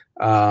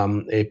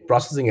a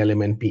processing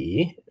element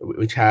PE,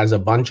 which has a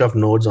bunch of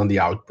nodes on the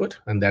output,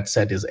 and that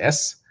set is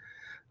S.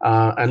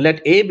 And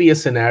let A be a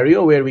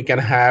scenario where we can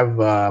have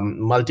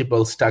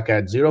multiple stuck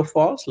at 0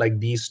 faults, like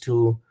these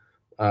two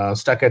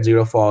stuck at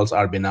 0 faults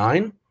are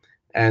benign.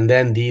 And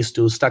then these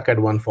two stuck at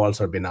 1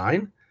 faults are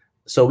benign.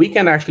 So we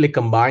can actually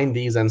combine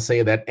these and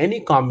say that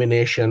any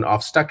combination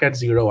of stuck at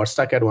 0 or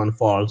stuck at 1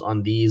 faults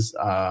on these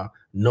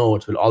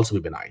nodes will also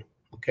be benign.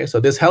 Okay, so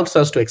this helps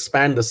us to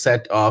expand the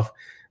set of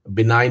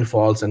benign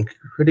faults and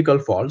critical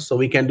faults. So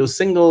we can do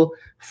single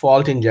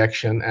fault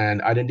injection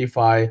and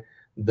identify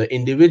the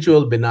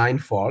individual benign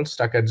faults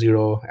stuck at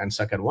 0 and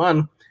stuck at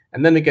 1.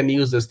 And then we can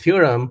use this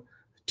theorem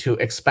to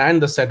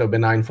expand the set of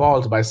benign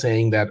faults by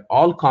saying that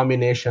all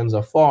combinations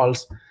of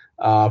faults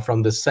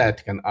from this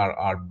set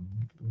are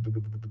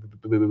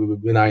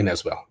benign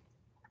as well.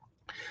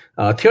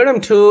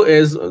 Theorem 2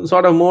 is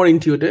sort of more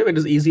intuitive. It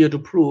is easier to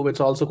prove. It's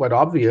also quite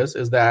obvious,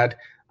 is that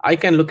I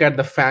can look at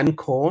the fan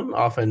cone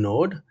of a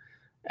node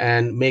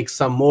and make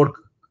some more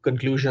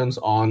conclusions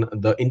on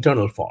the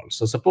internal faults.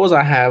 So suppose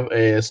I have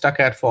a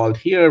stuck-at fault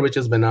here, which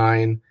is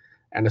benign,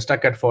 and a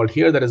stuck-at fault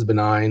here that is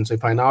benign. So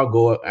if I now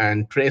go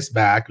and trace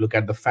back, look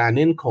at the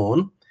fan-in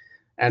cone,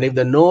 and if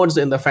the nodes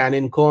in the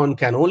fan-in cone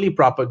can only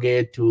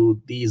propagate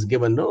to these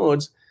given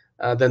nodes,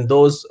 then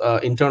those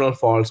internal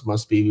faults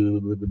must be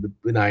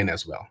benign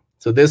as well.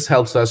 So this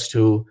helps us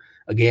to,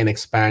 again,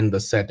 expand the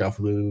set of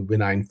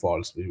benign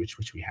faults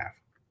which we have.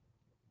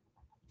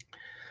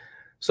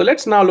 So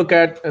let's now look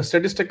at a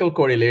statistical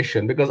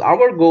correlation, because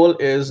our goal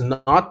is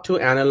not to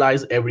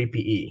analyze every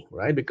PE,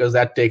 right? Because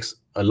that takes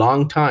a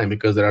long time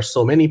because there are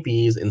so many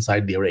PEs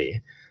inside the array.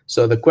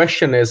 So the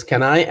question is,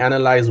 can I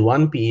analyze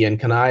one PE and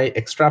can I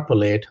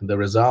extrapolate the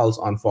results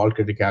on fault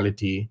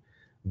criticality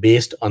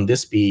based on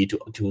this PE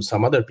to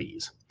some other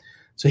PEs?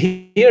 So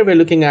here we're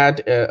looking at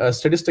a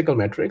statistical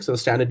metric, so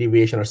standard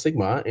deviation or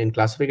sigma in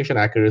classification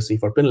accuracy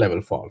for pin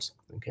level faults.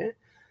 Okay.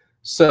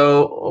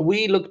 So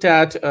we looked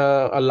at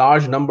a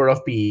large number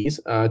of PEs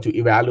to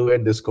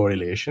evaluate this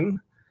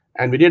correlation.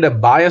 And we did a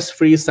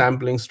bias-free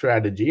sampling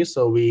strategy.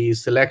 So we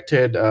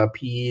selected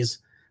PEs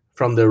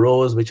from the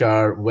rows which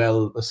are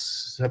well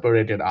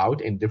separated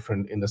out in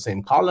the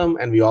same column.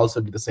 And we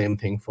also did the same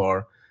thing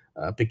for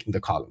picking the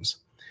columns.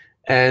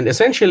 And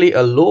essentially,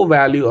 a low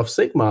value of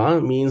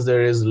sigma means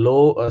there is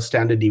low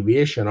standard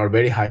deviation or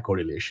very high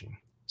correlation.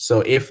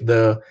 So if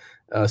the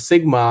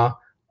sigma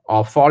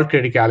of fault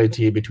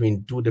criticality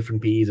between two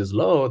different PEs is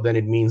low, then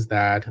it means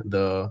that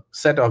the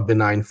set of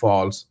benign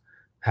faults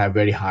have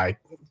very high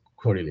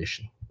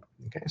correlation.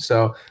 Okay,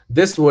 so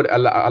this would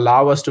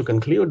allow us to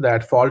conclude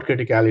that fault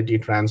criticality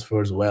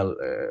transfers well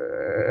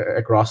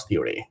across the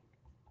array.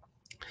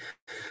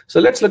 So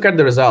let's look at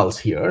the results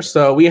here.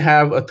 So we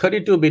have a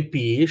 32-bit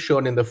PE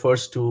shown in the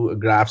first two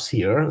graphs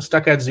here,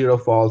 stuck at 0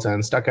 faults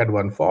and stuck at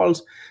 1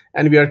 faults.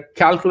 And we are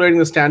calculating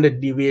the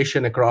standard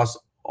deviation across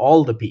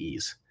all the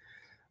PEs.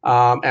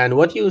 And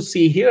what you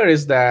see here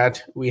is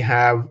that we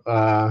have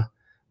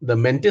the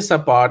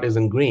mantissa part is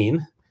in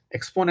green,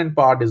 exponent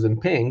part is in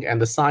pink,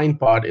 and the sign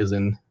part is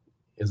in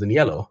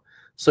yellow.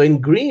 So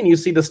in green, you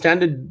see the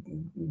standard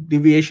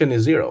deviation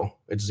is 0.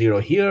 It's 0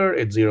 here,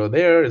 it's 0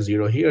 there, it's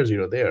 0 here,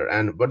 0 there.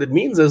 And what it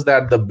means is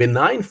that the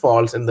benign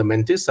faults in the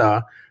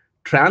mantissa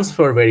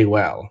transfer very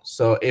well.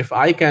 So if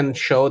I can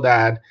show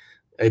that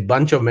a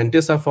bunch of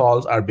mantissa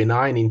faults are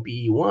benign in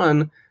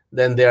PE1,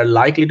 then they are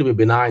likely to be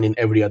benign in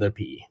every other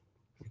PE.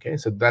 Okay,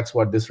 so that's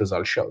what this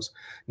result shows.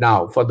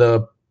 Now, for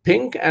the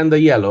pink and the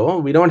yellow,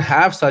 we don't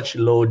have such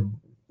low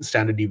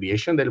standard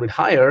deviation. They're a bit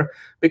higher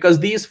because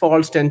these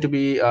faults tend to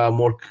be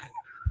more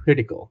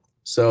critical.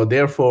 So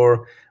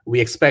therefore, we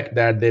expect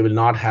that they will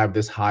not have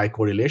this high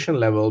correlation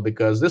level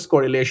because this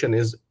correlation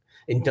is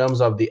in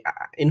terms of the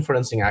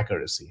inferencing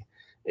accuracy.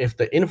 If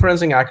the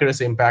inferencing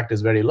accuracy impact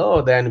is very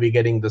low, then we're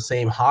getting the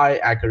same high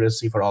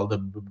accuracy for all the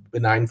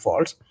benign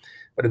faults.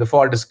 But if the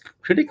fault is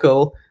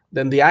critical,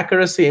 then the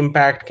accuracy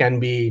impact can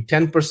be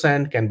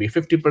 10%, can be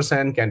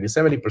 50%, can be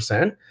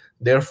 70%.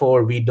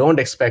 Therefore, we don't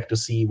expect to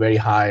see very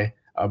high,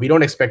 we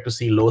don't expect to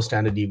see low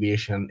standard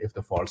deviation if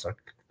the faults are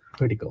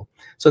critical.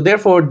 So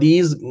therefore,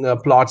 these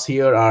plots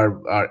here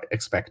are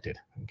expected.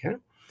 Okay,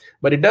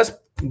 but it does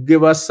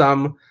give us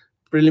some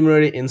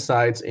preliminary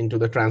insights into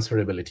the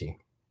transferability.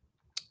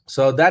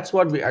 So that's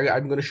what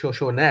I'm going to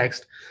show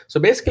next. So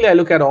basically, I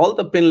look at all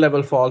the pin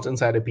level faults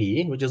inside a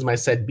PE, which is my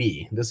set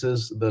B. This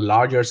is the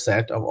larger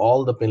set of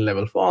all the pin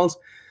level faults.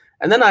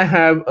 And then I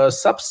have a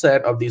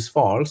subset of these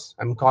faults.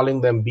 I'm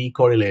calling them B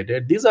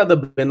correlated. These are the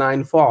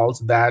benign faults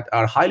that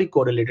are highly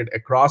correlated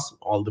across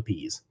all the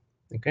PEs.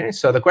 Okay,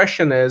 so the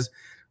question is,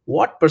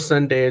 what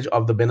percentage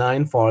of the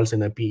benign faults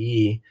in a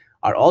PE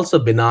are also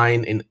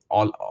benign in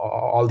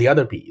all the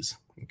other PEs?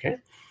 Okay.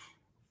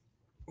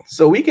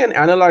 So we can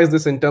analyze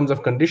this in terms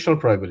of conditional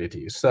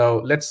probabilities.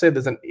 So let's say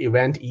there's an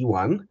event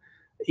E1.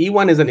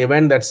 E1 is an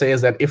event that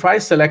says that if I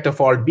select a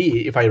fault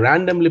B, if I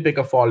randomly pick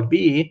a fault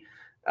B,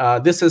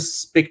 this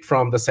is picked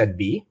from the set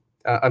B.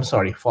 I'm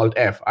sorry, fault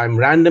F. I'm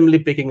randomly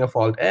picking a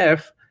fault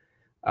F,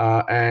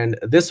 and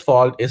this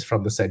fault is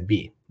from the set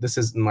B. This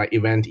is my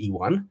event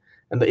E1.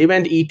 And the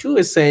event E2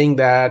 is saying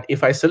that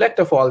if I select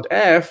a fault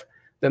F,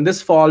 then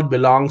this fault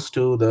belongs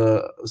to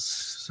the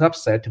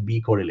subset B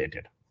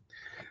correlated.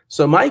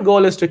 So my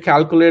goal is to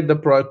calculate the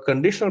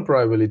conditional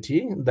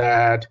probability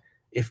that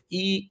if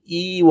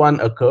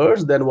E1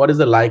 occurs, then what is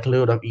the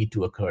likelihood of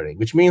E2 occurring?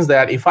 Which means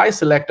that if I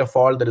select a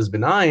fault that is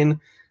benign,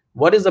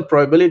 what is the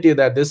probability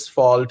that this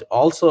fault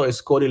also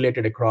is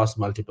correlated across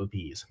multiple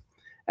PEs?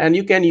 And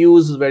you can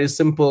use very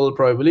simple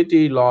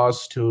probability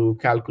laws to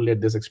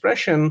calculate this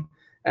expression.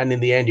 And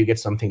in the end, you get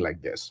something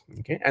like this.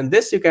 Okay, and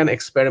this you can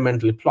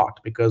experimentally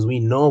plot because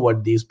we know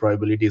what these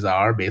probabilities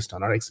are based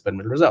on our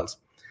experimental results.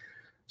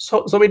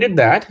 So we did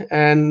that,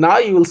 and now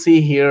you will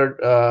see here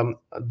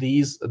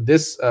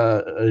this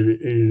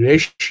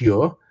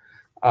ratio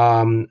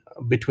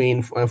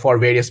between for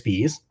various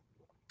P's.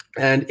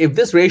 And if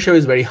this ratio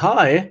is very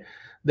high,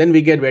 then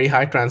we get very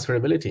high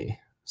transferability.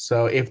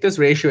 So if this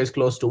ratio is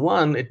close to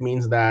 1, it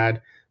means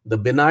that the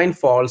benign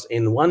faults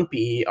in one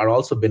PE are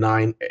also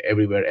benign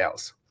everywhere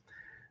else.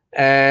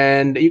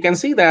 And you can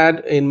see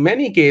that in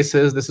many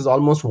cases, this is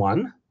almost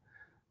 1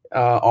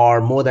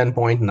 or more than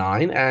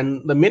 0.9.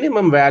 And the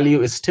minimum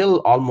value is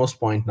still almost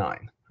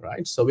 0.9,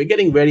 right? So we're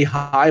getting very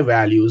high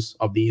values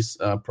of these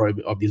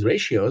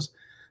ratios.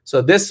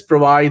 So this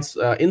provides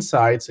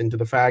insights into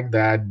the fact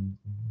that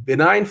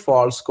benign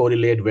faults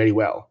correlate very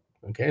well.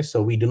 Okay,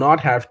 so we do not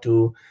have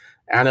to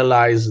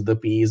analyze the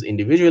P's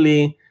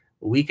individually.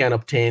 We can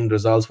obtain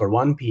results for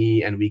one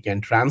P, and we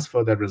can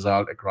transfer that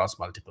result across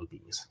multiple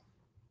P's.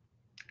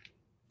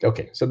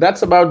 Okay, so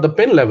that's about the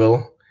pin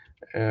level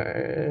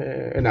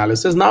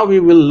analysis. Now we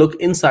will look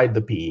inside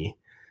the P.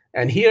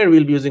 And here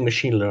we'll be using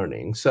machine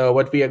learning. So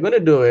what we are going to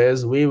do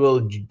is we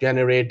will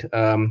generate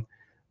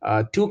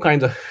 2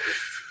 kinds of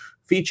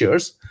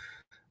features.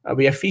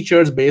 We have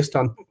features based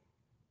on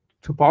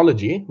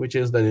topology, which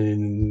is the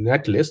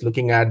netlist,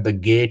 looking at the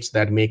gates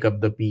that make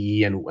up the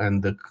PE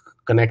and the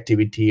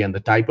connectivity and the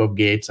type of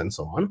gates and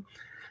so on.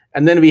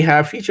 And then we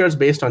have features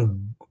based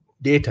on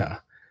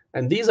data.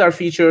 And these are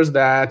features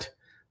that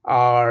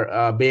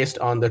are based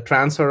on the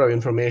transfer of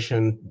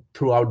information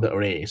throughout the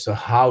array. So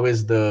how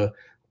is the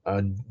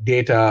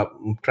data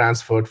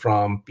transferred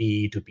from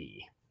PE to PE?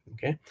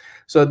 Okay,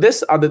 so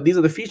these are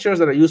the features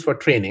that are used for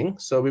training.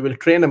 So we will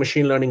train a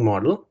machine learning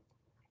model,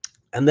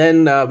 and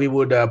then we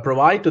would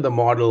provide to the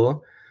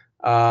model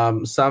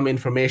some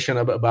information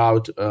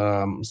about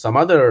some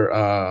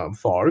other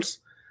faults,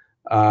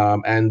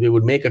 and we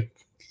would make a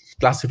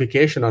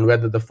classification on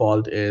whether the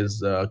fault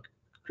is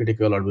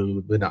critical or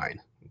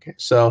benign. Okay,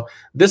 so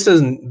this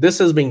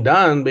is being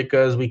done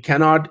because we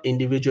cannot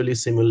individually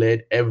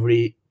simulate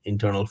every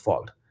internal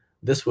fault.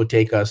 This would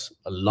take us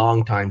a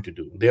long time to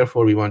do.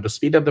 Therefore, we want to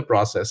speed up the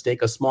process,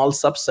 take a small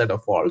subset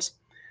of faults,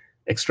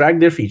 extract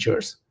their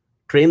features,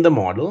 train the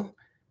model,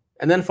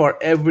 and then for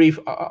every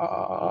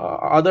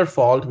other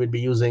fault, we'd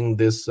be using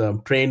this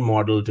trained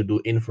model to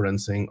do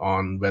inferencing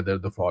on whether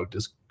the fault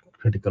is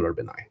critical or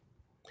benign.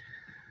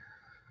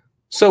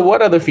 So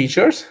what are the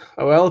features?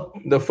 Well,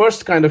 the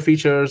first kind of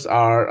features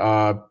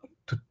are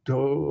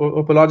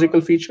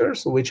topological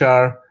features, which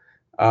are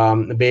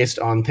based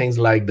on things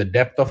like the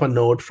depth of a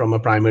node from a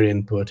primary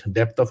input,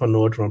 depth of a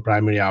node from a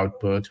primary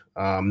output,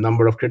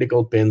 number of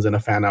critical pins in a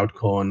fan-out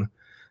cone,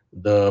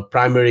 the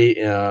primary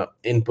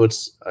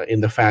inputs in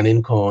the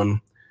fan-in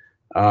cone,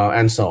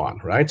 and so on,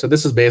 right? So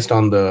this is based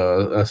on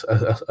a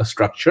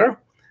structure.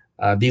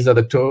 These are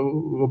the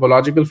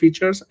topological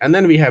features. And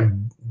then we have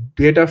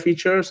data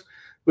features,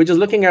 which is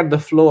looking at the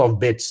flow of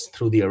bits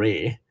through the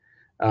array,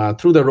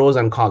 through the rows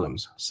and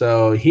columns.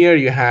 So here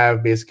you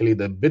have basically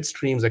the bit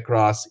streams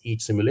across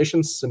each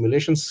simulation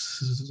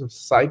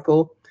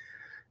cycle.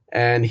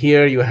 And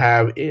here you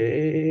have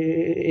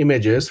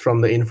images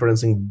from the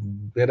inferencing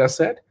data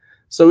set.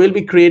 So we'll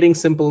be creating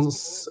simple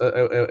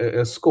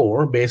a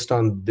score based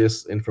on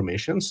this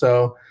information.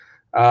 So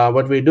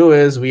what we do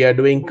is we are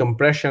doing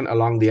compression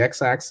along the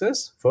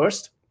x-axis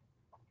first.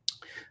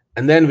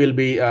 And then we'll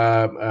be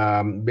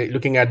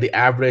looking at the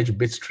average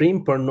bit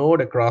stream per node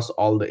across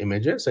all the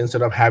images. So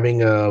instead of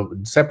having a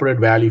separate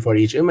value for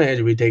each image,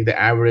 we take the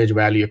average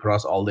value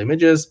across all the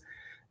images.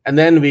 And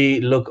then we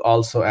look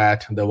also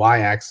at the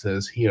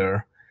y-axis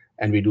here,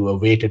 and we do a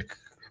weighted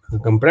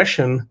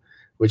compression,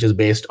 which is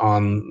based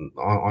on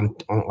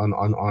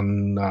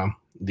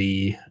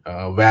the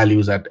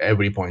values at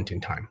every point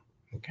in time.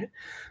 Okay,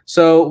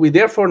 so we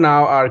therefore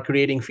now are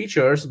creating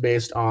features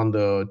based on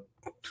the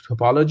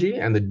topology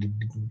and the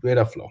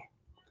data flow.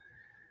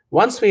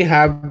 Once we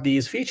have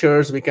these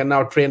features, we can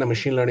now train a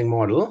machine learning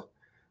model.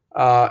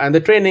 And the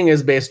training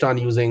is based on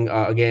using,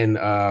 again,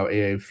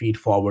 a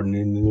feed-forward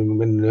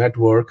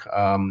network,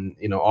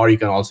 or you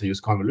can also use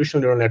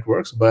convolutional neural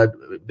networks. But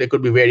there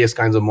could be various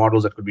kinds of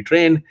models that could be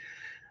trained.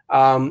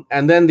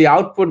 And then the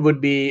output would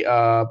be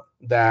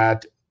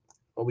that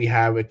we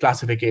have a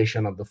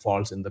classification of the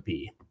faults in the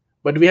PE.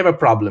 But we have a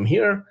problem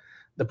here.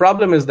 The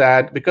problem is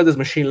that because it's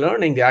machine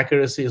learning, the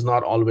accuracy is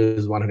not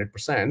always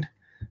 100%.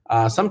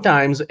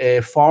 Sometimes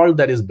a fault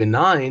that is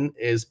benign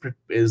is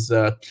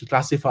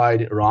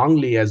classified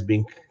wrongly as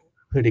being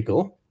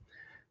critical.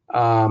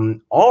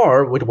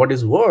 Or what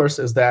is worse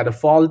is that a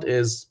fault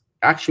is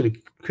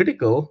actually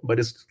critical, but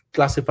is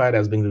classified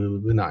as being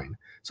benign.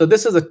 So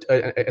this is an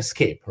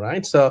escape,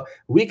 right? So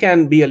we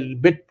can be a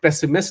bit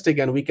pessimistic,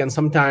 and we can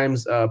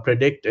sometimes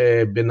predict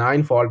a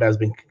benign fault as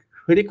being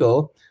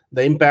critical.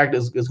 The impact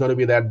is going to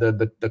be that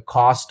the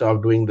cost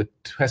of doing the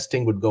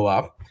testing would go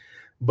up.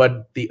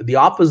 But the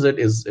opposite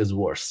is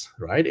worse,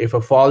 right? If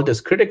a fault is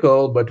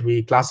critical, but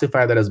we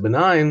classify that as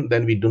benign,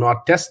 then we do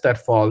not test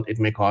that fault. It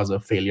may cause a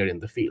failure in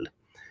the field.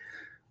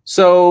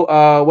 So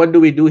what do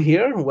we do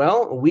here?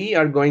 Well, we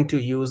are going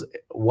to use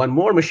one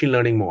more machine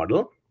learning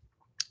model.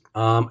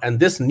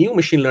 And this new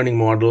machine learning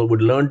model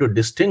would learn to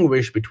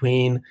distinguish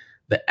between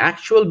the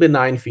actual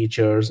benign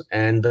features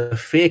and the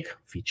fake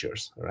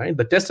features, right?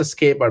 The test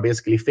escape are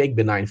basically fake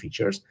benign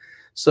features.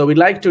 So we'd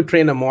like to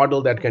train a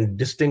model that can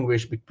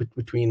distinguish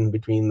between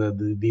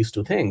these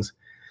two things.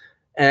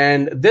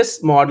 And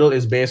this model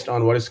is based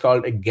on what is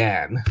called a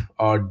GAN,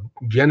 or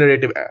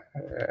generative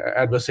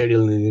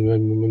adversarial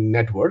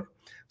network.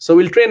 So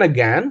we'll train a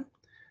GAN.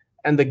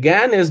 And the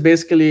GAN is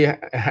basically,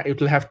 it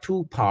will have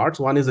two parts.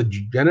 One is a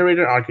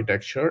generator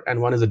architecture, and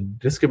one is a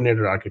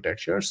discriminator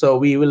architecture. So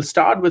we will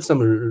start with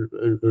some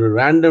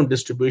random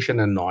distribution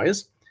and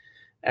noise,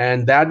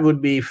 and that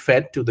would be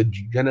fed to the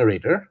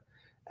generator.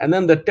 And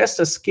then the test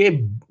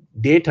escape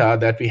data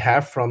that we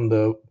have from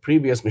the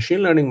previous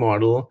machine learning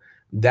model,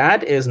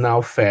 that is now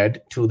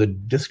fed to the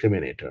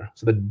discriminator.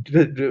 So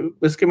the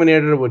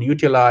discriminator would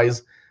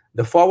utilize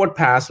the forward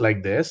pass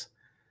like this,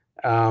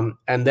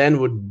 and then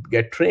would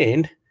get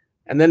trained.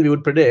 And then we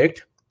would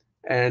predict,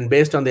 and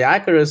based on the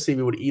accuracy,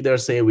 we would either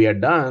say we are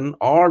done,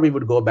 or we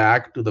would go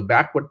back to the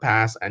backward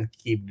pass and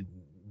keep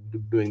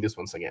doing this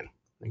once again.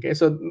 Okay,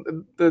 so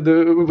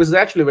it was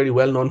actually a very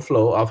well-known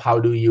flow of how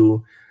do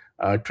you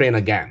train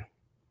a GAN.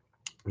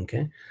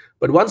 Okay,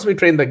 but once we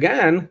train the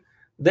GAN,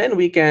 then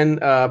we can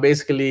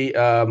basically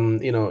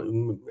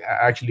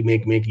actually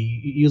make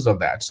use of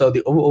that. So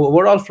the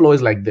overall flow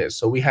is like this.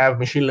 So we have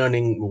machine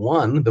learning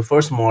 1, the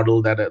first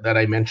model that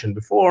I mentioned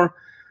before.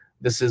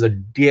 This is a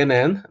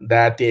DNN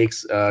that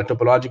takes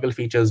topological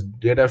features,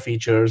 data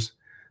features,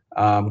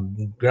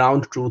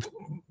 ground truth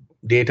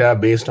data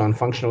based on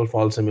functional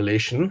fault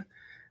simulation,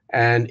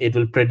 and it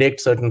will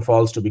predict certain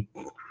faults to be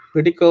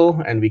critical,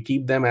 and we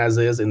keep them as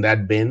is in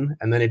that bin,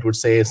 and then it would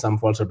say some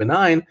faults are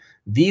benign.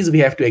 These we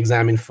have to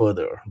examine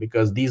further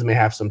because these may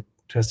have some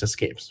test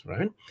escapes,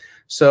 right?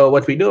 So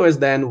what we do is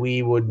then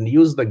we would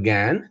use the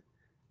GAN,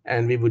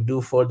 and we would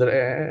do further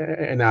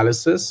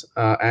analysis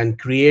and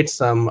create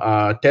some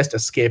test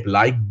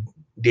escape-like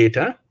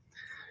data.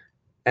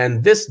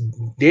 And this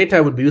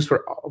data would be used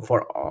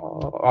for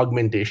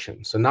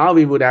augmentation. So now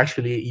we would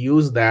actually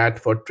use that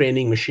for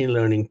training machine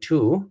learning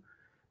 2.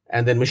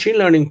 And then machine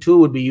learning 2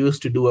 would be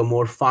used to do a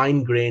more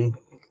fine-grained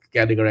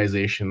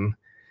categorization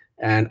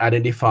and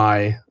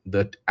identify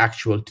the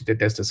actual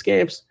test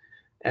escapes,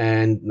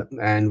 and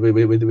with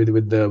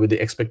the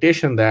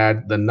expectation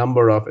that the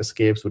number of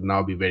escapes would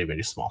now be very,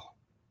 very small.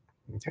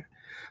 Okay.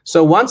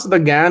 So once the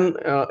GAN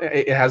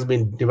it has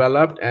been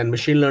developed and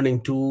machine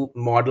learning 2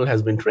 model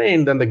has been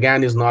trained, then the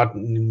GAN is not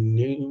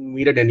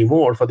needed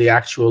anymore for the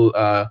actual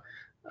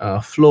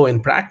flow in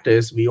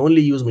practice. We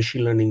only use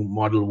machine learning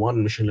model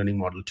 1, machine learning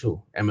model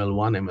 2,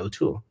 ML1,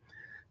 ML2.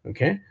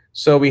 Okay.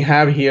 So we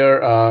have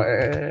here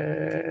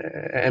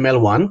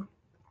ML1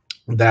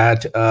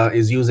 that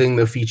is using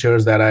the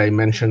features that I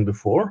mentioned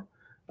before,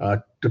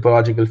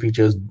 topological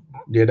features,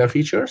 data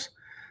features,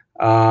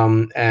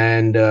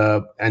 and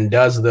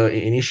does the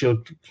initial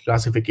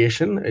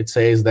classification. It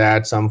says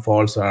that some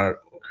faults are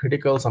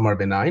critical, some are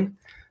benign.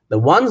 The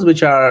ones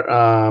which are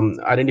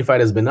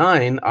identified as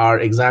benign are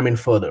examined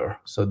further.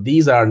 So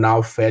these are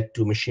now fed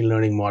to machine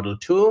learning model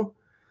 2.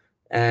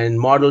 And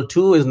model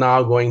 2 is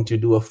now going to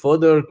do a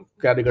further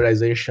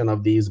categorization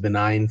of these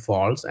benign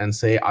faults and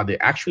say, are they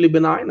actually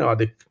benign or are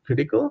they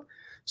critical?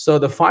 So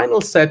the final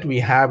set we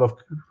have of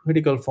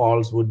critical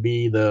faults would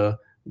be the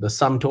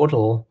sum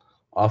total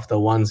of the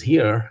ones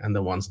here and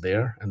the ones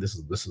there. And this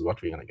is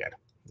what we're going to get.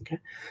 Okay.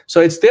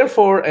 So it's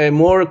therefore a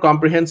more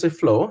comprehensive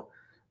flow.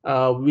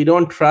 We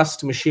don't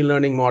trust machine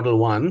learning model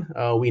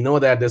 1. We know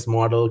that this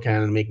model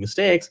can make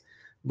mistakes,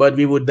 but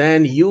we would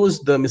then use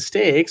the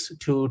mistakes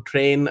to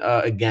train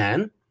a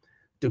GAN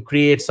to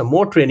create some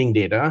more training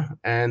data,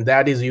 and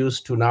that is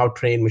used to now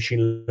train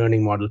machine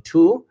learning model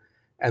 2.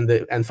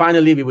 And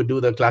finally, we would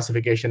do the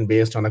classification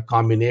based on a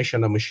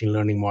combination of machine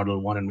learning model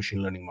 1 and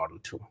machine learning model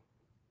 2.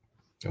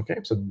 Okay,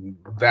 so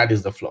that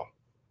is the flow.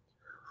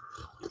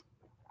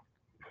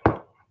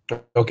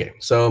 Okay,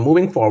 so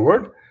moving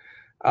forward,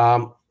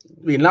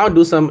 we now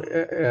do some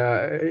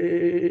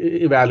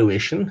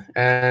evaluation.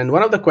 And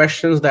one of the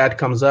questions that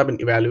comes up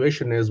in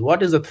evaluation is,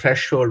 what is the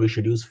threshold we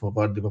should use for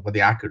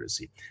the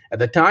accuracy? At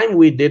the time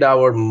we did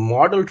our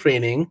model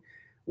training,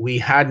 we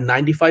had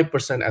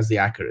 95% as the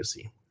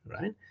accuracy,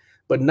 right?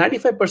 But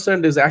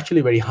 95% is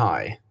actually very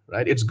high,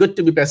 right? It's good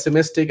to be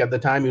pessimistic at the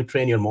time you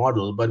train your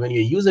model, but when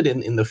you use it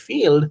in the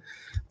field,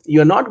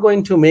 you're not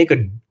going to make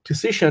a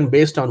decision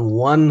based on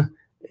one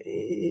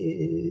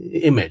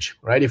image,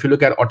 right? If you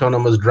look at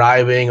autonomous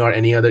driving or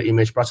any other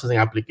image processing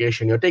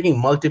application, you're taking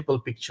multiple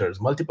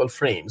pictures, multiple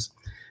frames,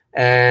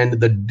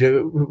 and the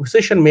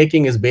decision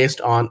making is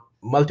based on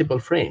multiple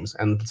frames,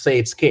 and say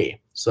it's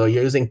K. So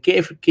you're using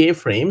K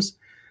frames,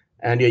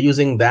 and you're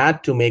using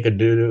that to make a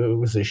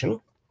decision.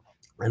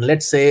 And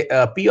let's say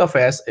P of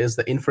S is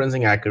the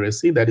inferencing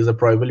accuracy. That is a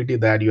probability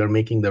that you are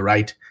making the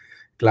right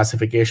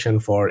classification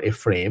for a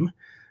frame.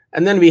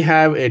 And then we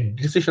have a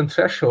decision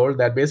threshold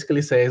that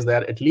basically says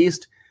that at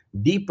least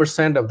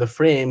D% of the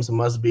frames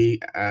must be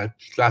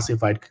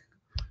classified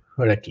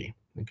correctly.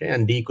 Okay,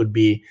 and D could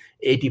be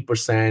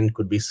 80%,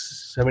 could be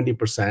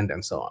 70%,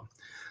 and so on.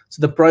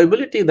 So the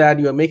probability that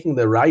you are making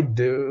the right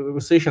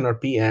decision, or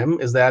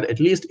PM, is that at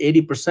least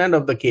 80%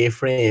 of the K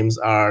frames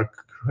are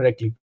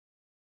correctly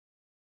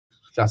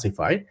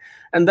classified,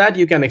 and that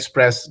you can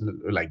express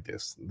like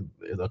this.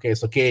 Okay,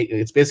 so K,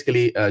 it's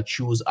basically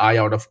choose I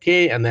out of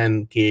K, and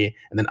then K,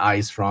 and then I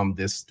is from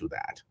this to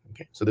that.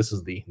 Okay, so this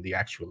is the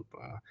actual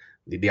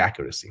the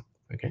accuracy.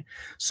 Okay,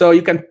 so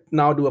you can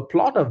now do a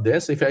plot of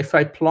this. If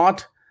I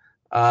plot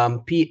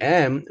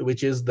PM,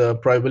 which is the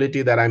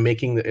probability that I'm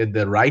making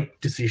the right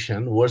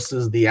decision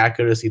versus the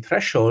accuracy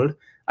threshold,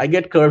 I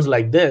get curves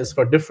like this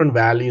for different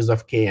values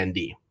of K and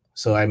D.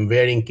 So I'm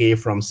varying K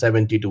from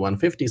 70 to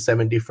 150,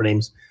 70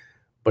 frames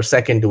per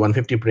second to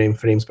 150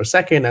 frames per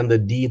second, and the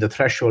D, the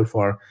threshold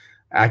for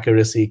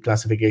accuracy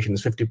classification,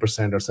 is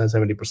 50% or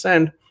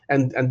 70%.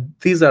 And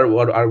these are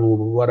what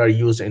are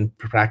used in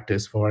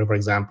practice for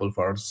example,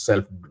 for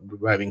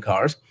self-driving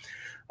cars.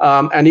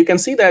 And you can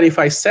see that if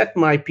I set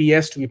my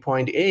PS to be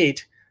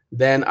 0.8,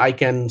 then I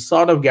can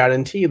sort of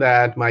guarantee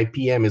that my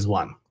PM is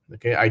 1.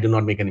 Okay, I do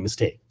not make any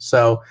mistake.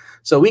 So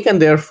we can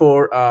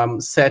therefore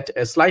set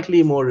a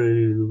slightly more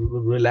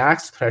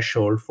relaxed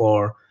threshold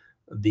for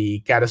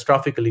the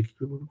catastrophically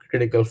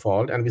critical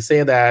fault. And we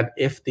say that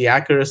if the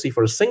accuracy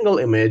for a single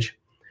image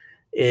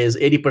is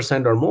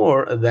 80% or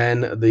more,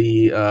 then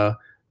the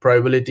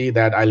probability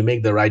that I'll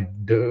make the right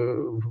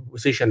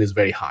decision is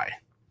very high.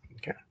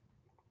 Okay.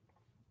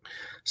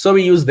 So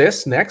we use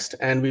this next,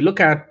 and we look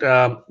at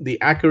the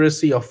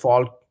accuracy of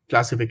fault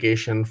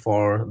classification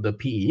for the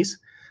PEs.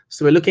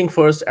 So we're looking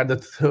first at the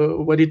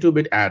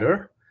 32-bit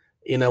adder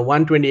in a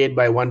 128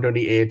 by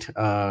 128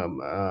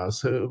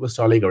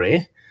 systolic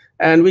array.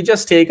 And we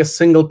just take a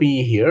single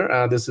PE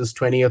here. This is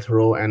 20th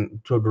row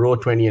and to row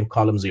 20 and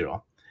column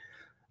 0.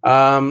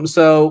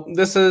 So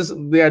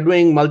they are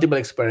doing multiple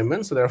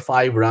experiments. So there are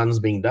 5 runs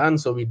being done.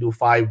 So we do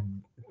 5,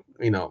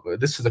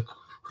 this is a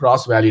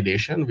cross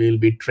validation. We'll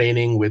be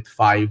training with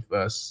 5,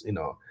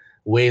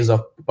 ways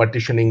of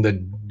partitioning the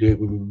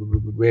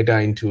data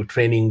into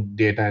training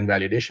data and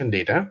validation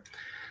data.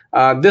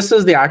 This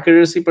is the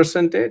accuracy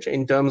percentage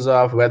in terms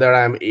of whether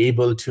I'm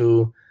able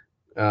to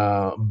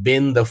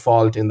bin the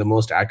fault in the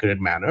most accurate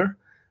manner.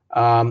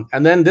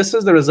 And then this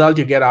is the result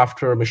you get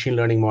after machine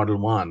learning model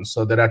 1.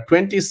 So there are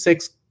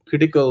 26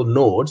 critical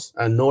nodes.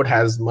 A node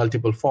has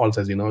multiple faults,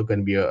 as you know. It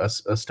can be a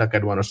stuck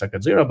at 1 or stuck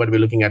at 0, but we're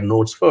looking at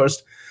nodes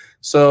first.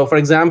 So for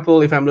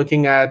example, if I'm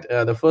looking at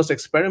the first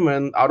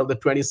experiment, out of the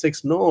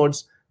 26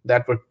 nodes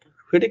that were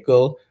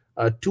critical,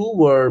 2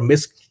 were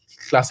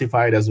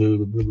misclassified as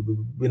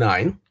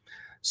benign.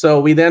 So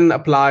we then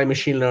apply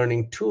machine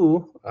learning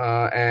 2,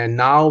 and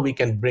now we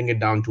can bring it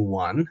down to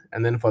 1.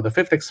 And then for the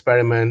 5th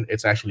experiment,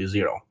 it's actually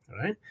 0,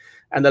 right?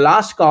 And the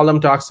last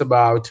column talks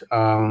about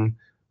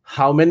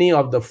how many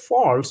of the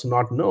faults,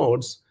 not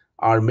nodes,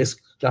 are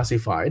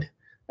misclassified.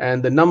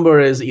 And the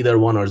number is either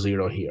 1 or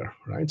 0 here,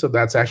 right? So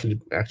that's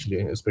actually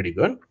is pretty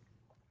good.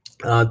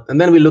 And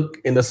then we look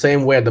in the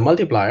same way at the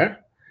multiplier.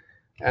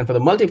 And for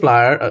the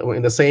multiplier,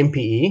 in the same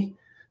PE,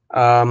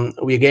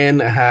 we again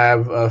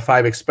have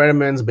 5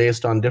 experiments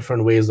based on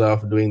different ways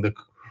of doing the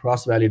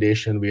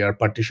cross-validation. We are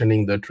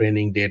partitioning the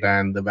training data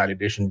and the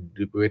validation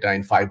data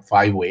in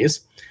five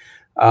ways.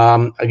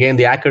 Again,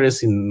 the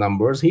accuracy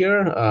numbers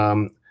here,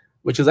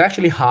 which is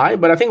actually high,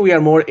 but I think we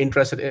are more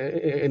interested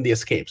in the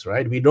escapes,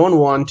 right? We don't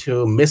want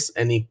to miss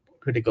any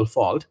critical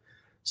fault.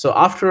 So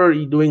after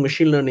doing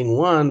machine learning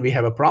 1, we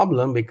have a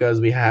problem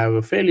because we have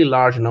a fairly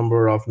large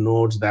number of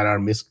nodes that are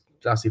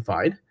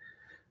misclassified.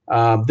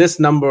 This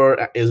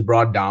number is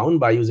brought down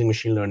by using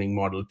machine learning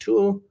model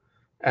 2.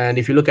 And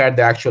if you look at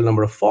the actual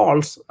number of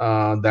faults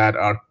that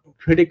are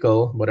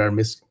critical but are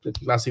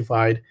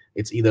misclassified,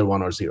 it's either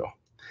 1 or 0.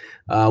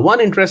 One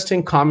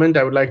interesting comment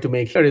I would like to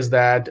make here is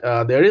that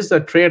there is a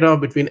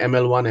trade-off between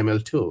ML1 and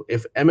ML2.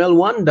 If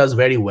ML1 does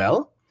very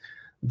well,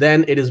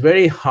 then it is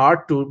very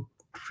hard to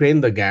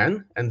train the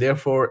GAN, and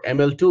therefore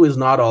ML2 is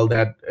not all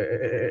that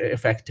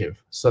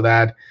effective, so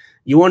that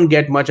you won't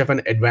get much of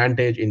an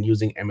advantage in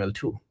using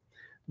ML2.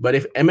 But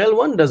if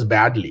ML1 does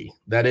badly,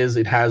 that is,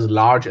 it has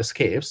large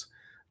escapes,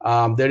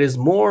 there is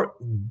more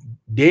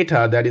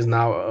data that is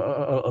now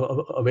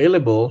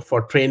available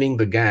for training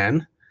the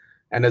GAN.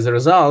 And as a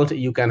result,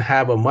 you can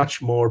have a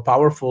much more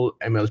powerful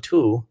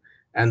ML2,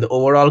 and the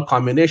overall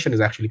combination is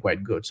actually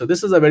quite good. So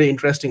this is a very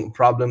interesting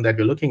problem that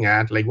we're looking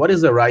at. Like, what is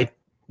the right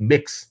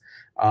mix?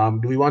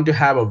 Do we want to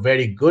have a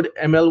very good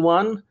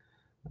ML1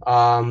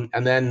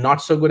 and then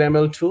not so good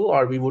ML2,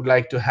 or we would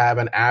like to have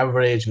an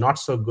average, not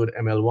so good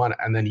ML1,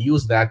 and then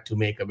use that to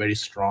make a very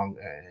strong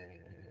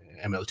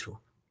ML2?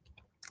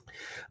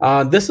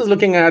 This is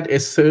looking at a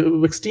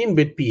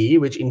 16-bit PE,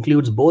 which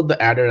includes both the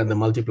adder and the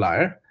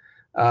multiplier.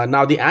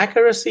 Now, the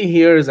accuracy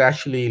here is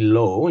actually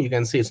low. You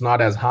can see it's not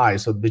as high,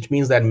 so which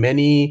means that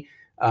many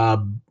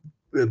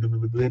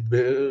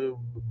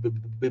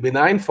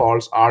benign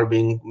faults are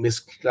being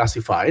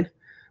misclassified.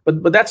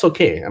 But that's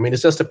okay. I mean,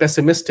 it's just a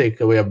pessimistic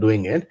way of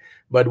doing it.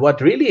 But what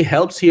really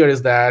helps here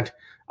is that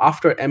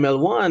after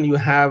ML1, you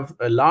have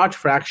a large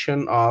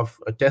fraction of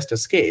test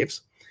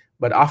escapes.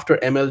 But after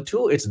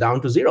ML2, it's down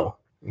to 0.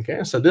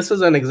 Okay, so this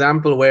is an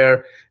example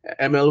where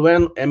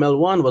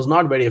ML1 was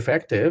not very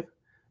effective.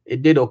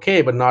 It did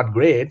okay, but not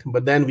great.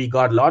 But then we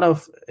got a lot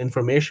of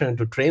information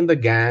to train the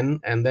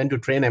GAN and then to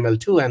train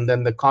ML2. And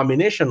then the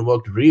combination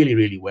worked really,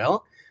 really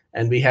well.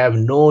 And we have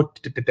no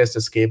test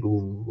escape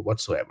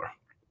whatsoever.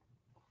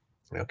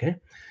 Okay.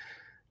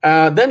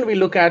 Then we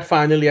look at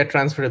finally at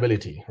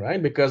transferability,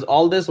 right? Because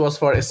all this was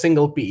for a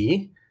single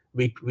PE.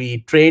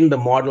 We trained the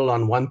model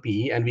on one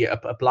PE and we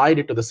applied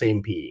it to the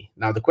same PE.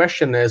 Now the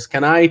question is,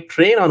 can I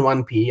train on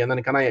one PE and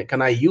then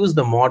can I use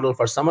the model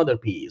for some other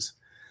PEs?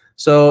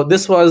 So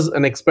this was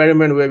an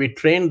experiment where we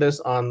trained this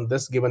on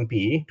this given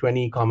PE,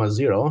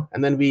 20,0,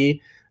 and then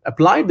we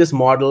applied this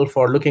model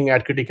for looking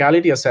at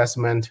criticality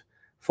assessment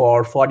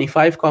for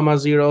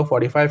 45,0,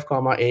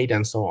 45,8,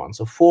 and so on.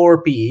 So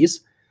 4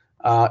 PEs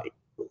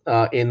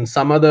in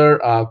some other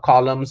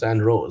columns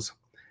and rows.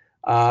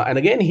 And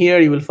again, here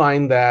you will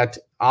find that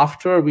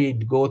after we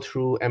go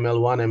through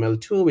ML1,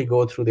 ML2, we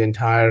go through the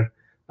entire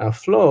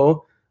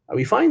flow,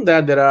 we find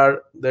that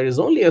there is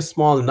only a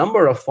small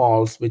number of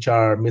faults which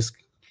are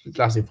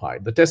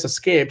misclassified. The test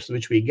escapes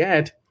which we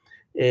get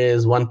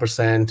is 1%,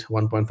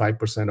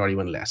 1.5%, or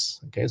even less.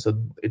 Okay, so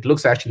it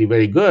looks actually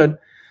very good,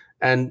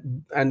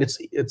 and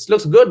it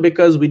looks good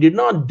because we did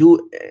not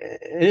do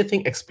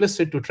anything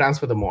explicit to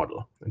transfer the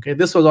model. Okay,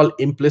 this was all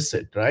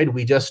implicit, right?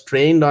 We just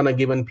trained on a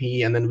given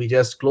PE, and then we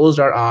just closed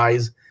our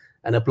eyes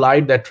and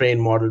applied that trained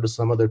model to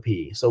some other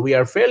PE. So we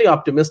are fairly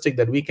optimistic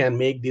that we can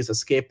make this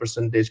escape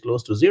percentage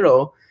close to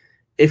 0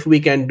 if we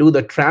can do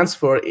the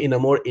transfer in a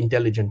more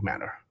intelligent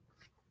manner.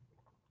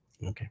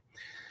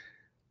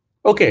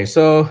 Okay,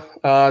 so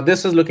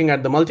this is looking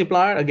at the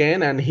multiplier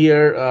again, and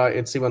here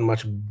it's even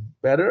much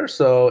better.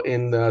 So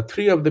in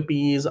 3 of the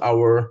PEs,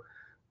 our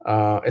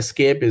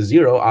escape is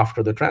 0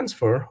 after the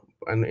transfer,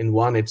 and in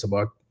 1 it's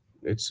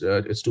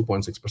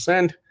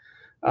 2.6%.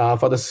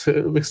 For the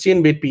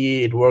 16-bit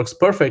PE, it works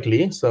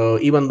perfectly. So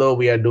even though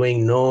we are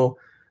doing no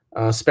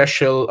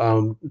special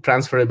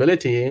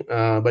transferability,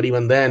 but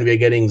even then we are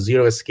getting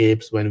 0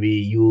 escapes when we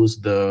use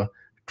the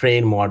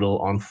train model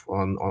on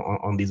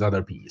these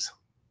other PEs.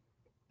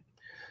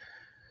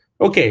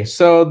 Okay,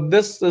 so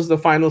this is the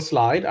final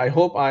slide. I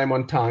hope I am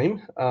on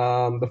time.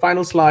 The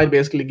final slide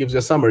basically gives you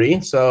a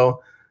summary.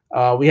 So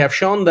we have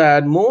shown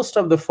that most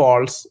of the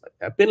faults,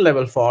 pin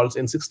level faults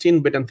in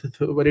 16-bit and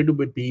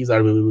 32-bit PEs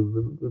are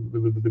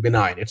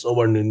benign. It's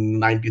over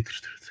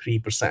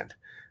 93%.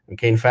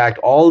 Okay, in fact,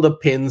 all the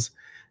pins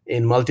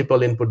in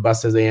multiple input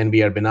buses A and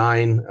B are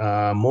benign.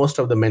 Most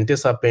of the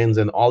Mantissa pins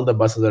and all the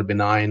buses are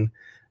benign.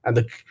 And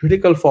the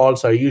critical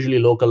faults are usually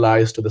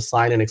localized to the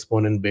sign and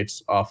exponent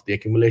bits of the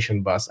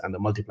accumulation bus and the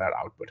multiplier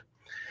output.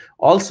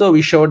 Also,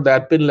 we showed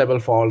that pin level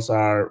faults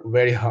are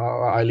very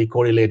highly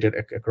correlated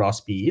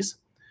across PEs.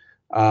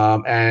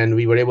 And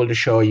we were able to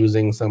show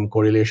using some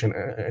correlation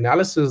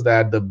analysis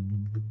that the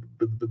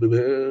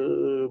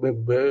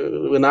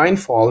benign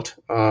fault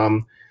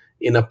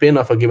in a pin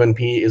of a given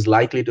PE is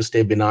likely to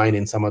stay benign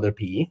in some other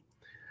PE.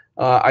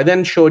 I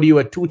then showed you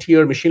a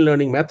 2-tier machine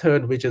learning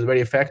method, which is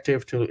very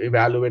effective to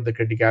evaluate the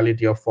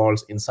criticality of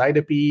faults inside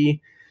a PE.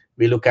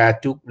 We looked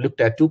at 2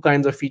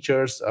 kinds of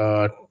features,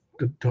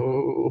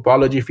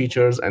 topology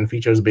features and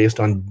features based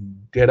on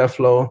data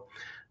flow.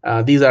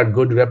 These are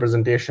good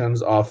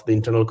representations of the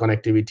internal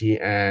connectivity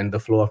and the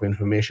flow of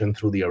information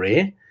through the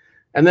array.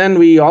 And then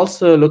we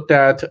also looked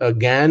at a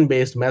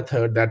GAN-based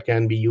method that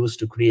can be used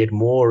to create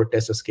more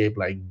test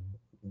escape-like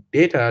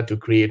data to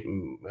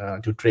train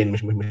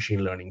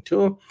machine learning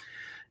too.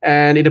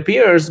 And it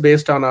appears,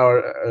 based on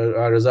our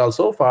results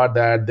so far,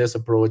 that this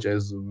approach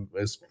is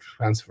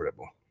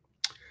transferable.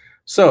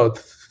 So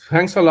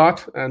thanks a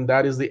lot, and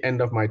that is the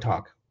end of my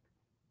talk.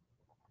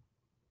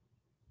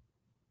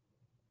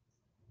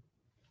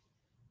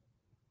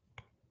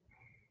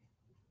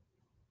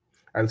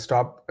 I'll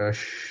stop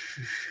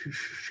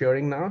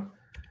sharing now,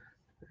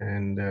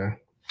 and let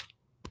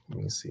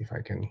me see if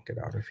I can get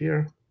out of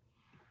here.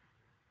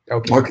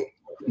 Okay,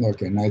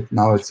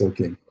 now it's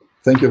okay.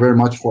 Thank you very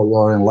much for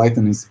your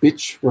enlightening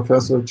speech,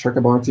 Professor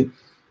Chakrabarty.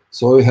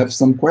 So we have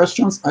some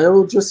questions. I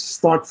will just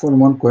start from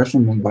one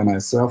question by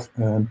myself.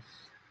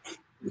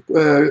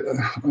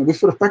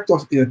 With respect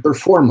to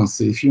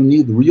performance, if you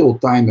need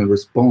real-time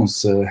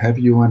response, have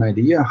you an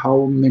idea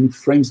how many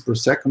frames per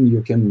second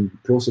you can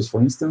process,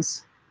 for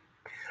instance?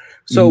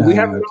 So we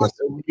have not,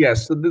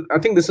 yes. So I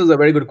think this is a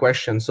very good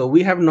question. So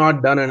we have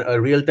not done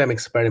a real-time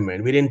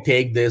experiment. We didn't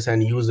take this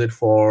and use it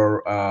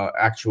for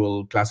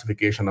actual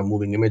classification of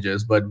moving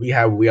images, but we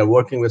are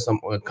working with some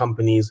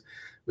companies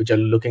which are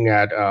looking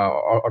at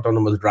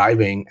autonomous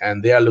driving,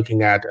 and they are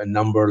looking at a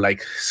number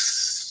like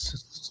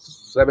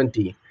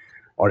 70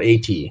 or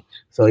 80.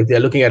 So if they're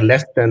looking at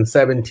less than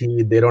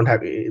 70, they don't have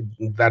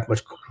that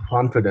much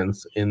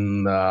confidence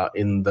in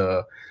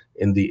the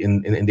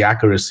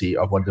accuracy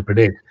of what they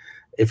predict.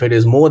 If it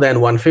is more than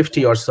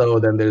 150 or so,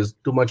 then there's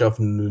too much of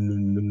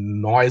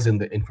noise in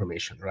the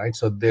information, right?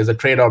 So there's a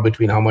trade-off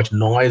between how much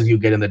noise you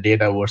get in the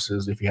data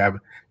versus if you have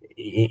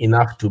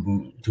enough to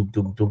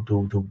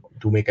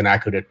make an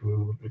accurate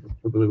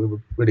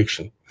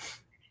prediction.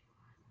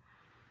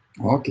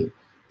 Okay,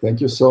 thank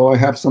you. So I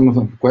have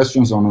some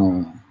questions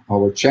on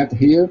our chat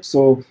here.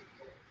 So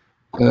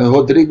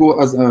Rodrigo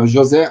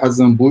José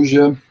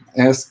Azambuja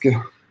asked,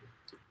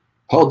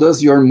 how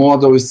does your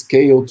model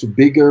scale to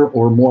bigger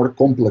or more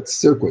complex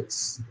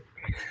circuits?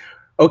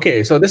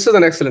 Okay, so this is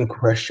an excellent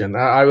question.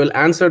 I will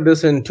answer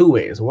this in two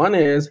ways. One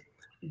is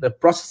the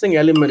processing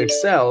element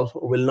itself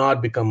will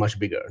not become much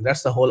bigger.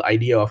 That's the whole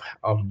idea of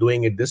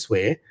doing it this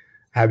way,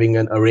 having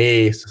an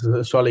array,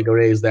 systolic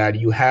array, is that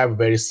you have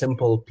very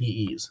simple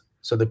PEs.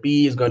 So the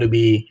PE is going to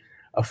be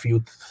a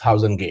few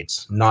thousand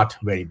gates, not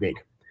very big.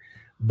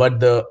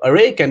 But the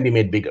array can be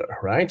made bigger,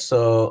 right?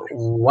 So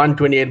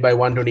 128 by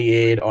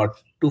 128 or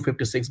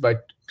 256 by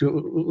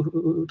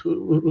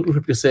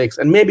 256,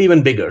 and maybe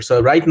even bigger.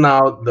 So right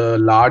now, the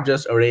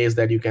largest arrays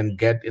that you can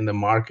get in the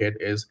market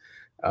is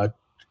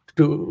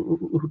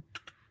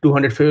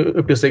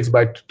 256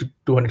 by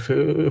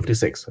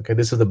 256. Okay,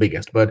 this is the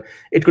biggest, but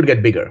it could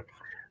get bigger.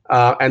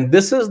 And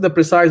this is the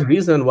precise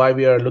reason why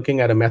we are looking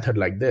at a method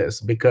like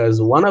this,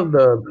 because one of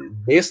the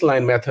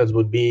baseline methods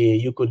would be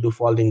you could do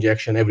fault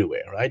injection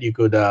everywhere, right? You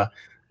could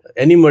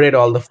enumerate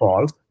all the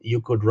faults. You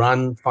could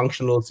run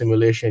functional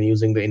simulation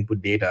using the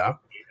input data,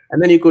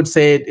 and then you could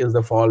say, is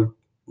the fault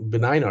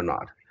benign or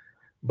not?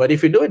 But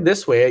if you do it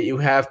this way, you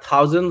have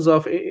thousands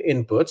of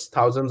inputs,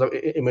 thousands of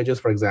images,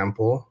 for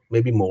example,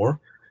 maybe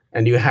more,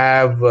 and you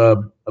have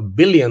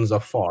billions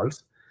of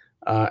faults.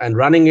 And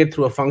running it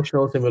through a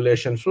functional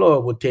simulation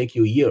flow would take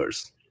you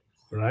years,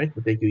 right?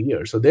 Would take you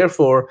years. So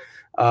therefore,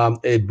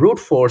 a brute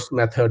force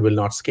method will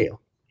not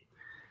scale.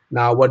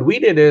 Now, what we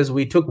did is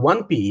we took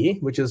one PE,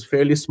 which is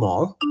fairly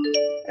small,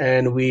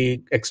 and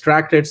we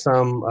extracted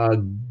some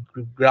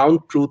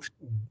ground truth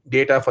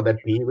data for that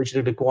PE, which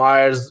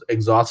requires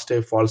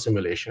exhaustive fault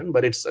simulation,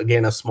 but it's,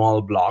 again, a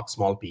small block,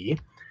 small PE.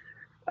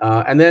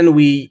 And then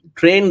we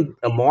trained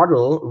a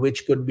model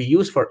which could be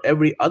used for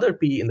every other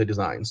PE in the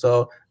design.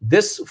 So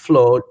this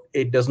flow,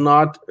 it does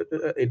not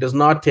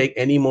take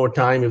any more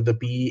time if the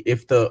PE,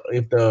 if the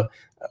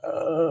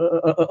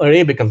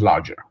array becomes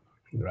larger,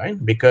 right?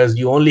 Because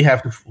you only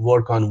have to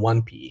work on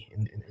one PE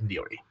in the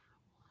array.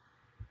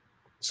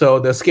 So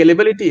the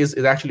scalability is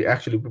actually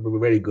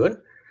very good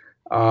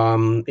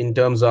in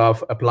terms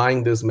of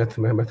applying this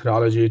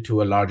methodology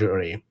to a larger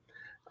array.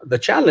 The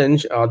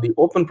challenge, the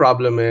open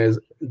problem is,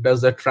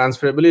 does the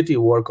transferability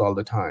work all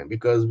the time?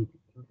 Because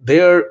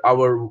there,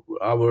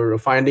 our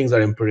findings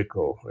are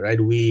empirical,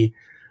 right? We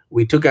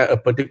took a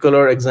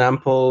particular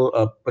example,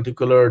 a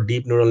particular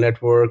deep neural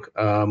network.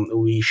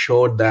 We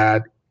showed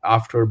that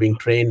after being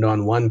trained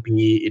on one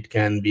PE, it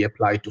can be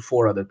applied to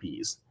 4 other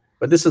PEs.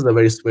 But this is a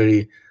very,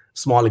 very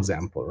small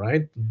example,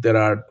 right? There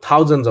are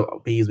thousands of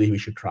PEs we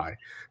should try.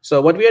 So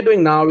what we are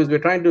doing now is we're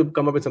trying to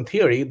come up with some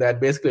theory that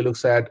basically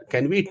looks at,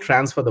 can we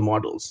transfer the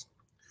models?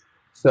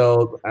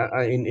 So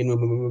in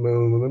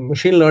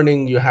machine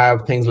learning, you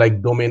have things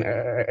like domain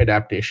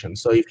adaptation.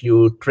 So if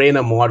you train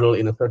a model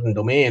in a certain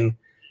domain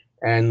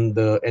and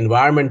the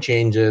environment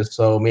changes,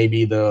 so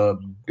maybe the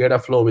data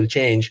flow will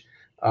change,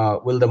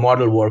 will the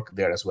model work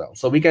there as well?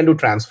 So we can do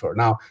transfer.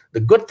 Now, the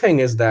good thing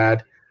is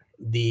that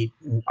the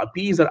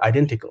PEs are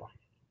identical,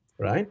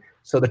 right?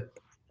 So the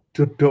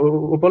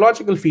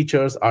topological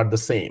features are the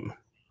same.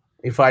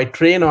 If I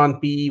train on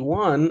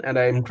PE1 and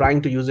I'm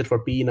trying to use it for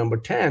PE number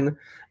 10,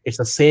 it's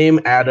the same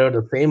adder,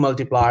 the same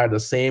multiplier, the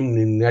same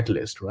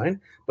netlist, right?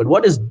 But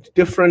what is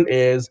different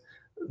is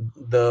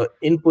the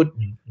input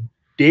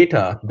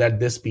data that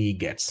this PE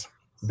gets.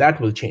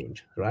 That will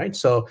change, right?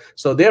 So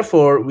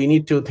therefore, we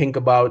need to think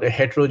about a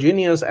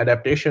heterogeneous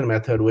adaptation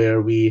method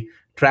where we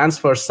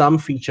transfer some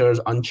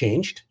features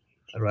unchanged,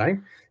 right?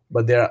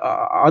 But there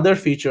are other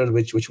features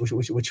which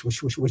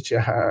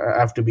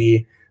have to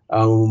be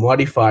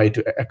modified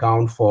to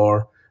account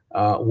for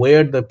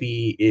where the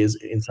PE is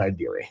inside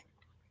the array.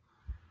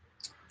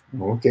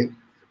 Okay,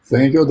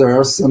 thank you. There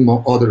are some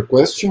other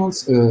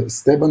questions.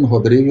 Esteban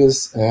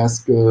Rodriguez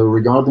asked,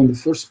 regarding the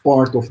first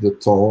part of the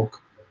talk,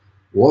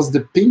 was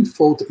the pin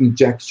fault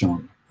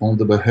injection on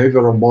the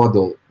behavioral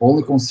model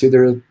only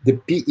considered the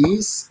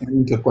PEs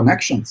and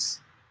interconnections?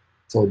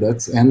 So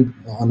that's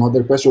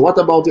another question. What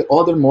about the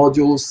other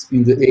modules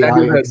in the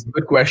AI? That's a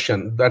good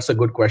question. That's a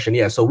good question.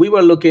 Yeah. So we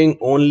were looking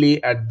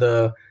only at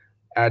the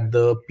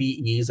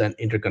PEs and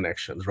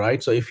interconnections,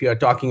 right? So if you are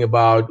talking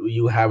about,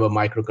 you have a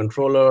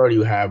microcontroller,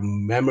 you have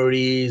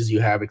memories, you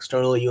have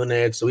external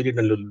units. So we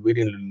didn't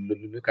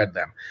look at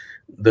them.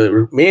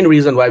 The main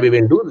reason why we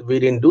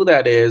didn't do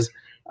that is,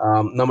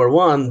 number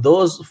one,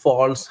 those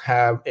faults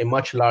have a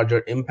much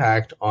larger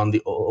impact on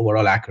the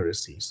overall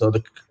accuracy. So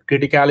the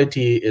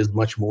criticality is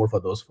much more for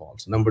those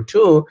faults. Number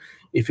two,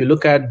 if you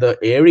look at the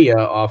area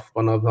of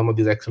some of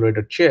these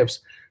accelerator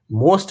chips,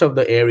 most of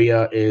the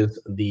area is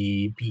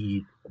the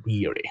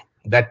PE array.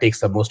 That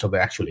takes up most of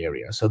the actual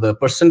area. So the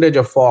percentage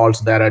of faults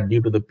that are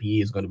due to the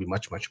PE is going to be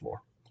much, much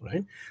more,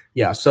 right?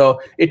 Yeah,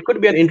 so it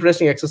could be an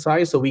interesting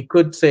exercise. So we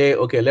could say,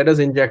 okay, let us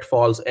inject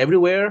faults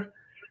everywhere,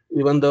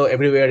 even though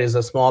everywhere is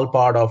a small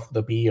part of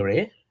the PE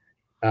array.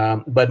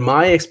 But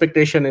my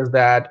expectation is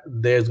that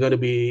there's going to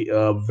be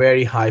a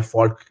very high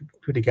fault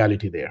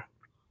criticality there.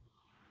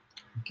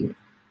 Okay.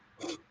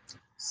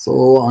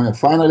 So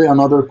finally,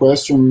 another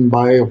question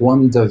by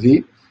Juan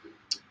David.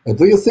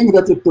 Do you think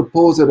that the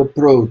proposed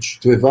approach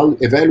to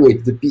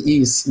evaluate the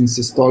PEs in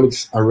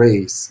systolic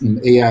arrays in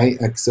AI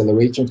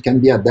acceleration can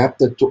be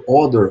adapted to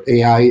other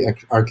AI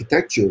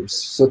architectures,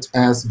 such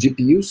as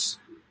GPUs?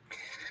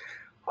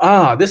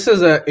 This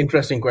is an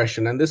interesting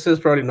question, and this is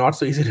probably not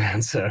so easy to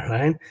answer,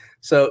 right?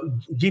 So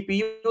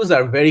GPUs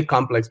are very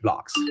complex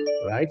blocks,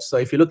 right? So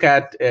if you look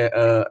at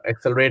an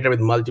accelerator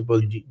with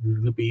multiple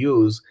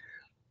GPUs,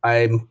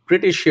 I'm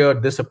pretty sure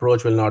this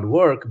approach will not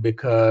work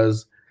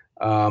because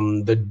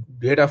the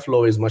data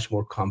flow is much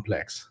more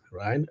complex,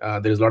 right?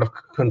 There's a lot of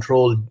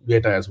controlled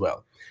data as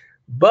well.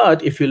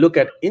 But if you look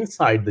at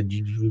inside the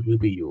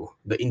GPU,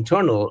 the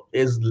internal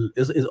is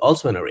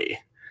also an array.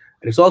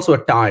 And it's also a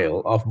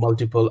tile of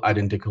multiple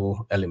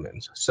identical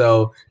elements.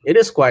 So it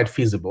is quite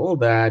feasible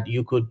that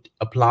you could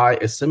apply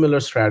a similar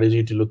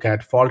strategy to look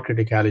at fault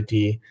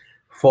criticality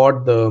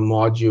for the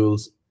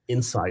modules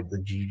inside the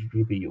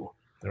GPU,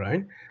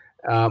 right?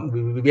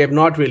 We have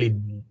not really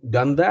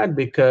done that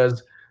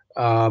because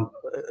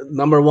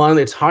number one,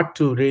 it's hard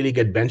to really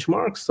get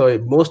benchmarks. So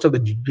most of the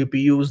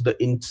GPUs,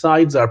 the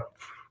insides are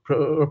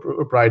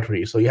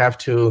proprietary. So you have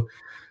to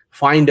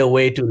find a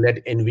way to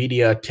let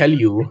NVIDIA tell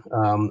you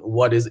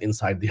what is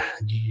inside the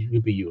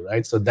GPU,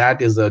 right? So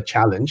that is a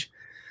challenge.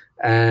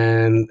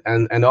 And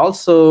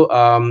also,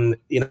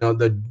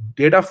 the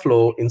data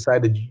flow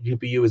inside the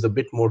GPU is a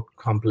bit more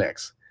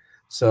complex.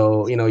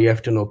 So, you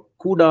have to know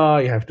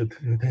CUDA, you have to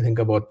think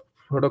about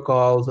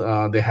protocols.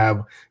 They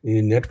have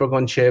network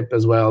on chip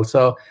as well.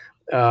 So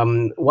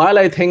while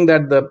I think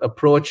that the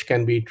approach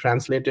can be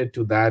translated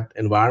to that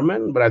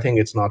environment, but I think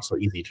it's not so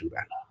easy to do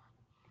that.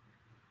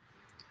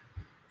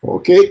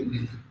 Okay.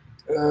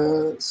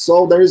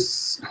 So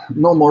there's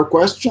no more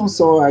questions.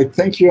 So I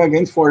thank you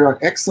again for your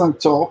excellent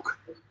talk.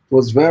 It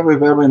was very,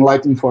 very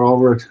enlightening for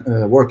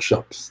our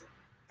workshops.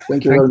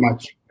 Thank you very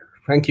much.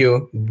 Thank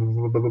you.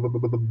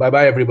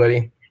 Bye-bye,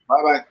 everybody.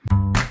 Bye-bye.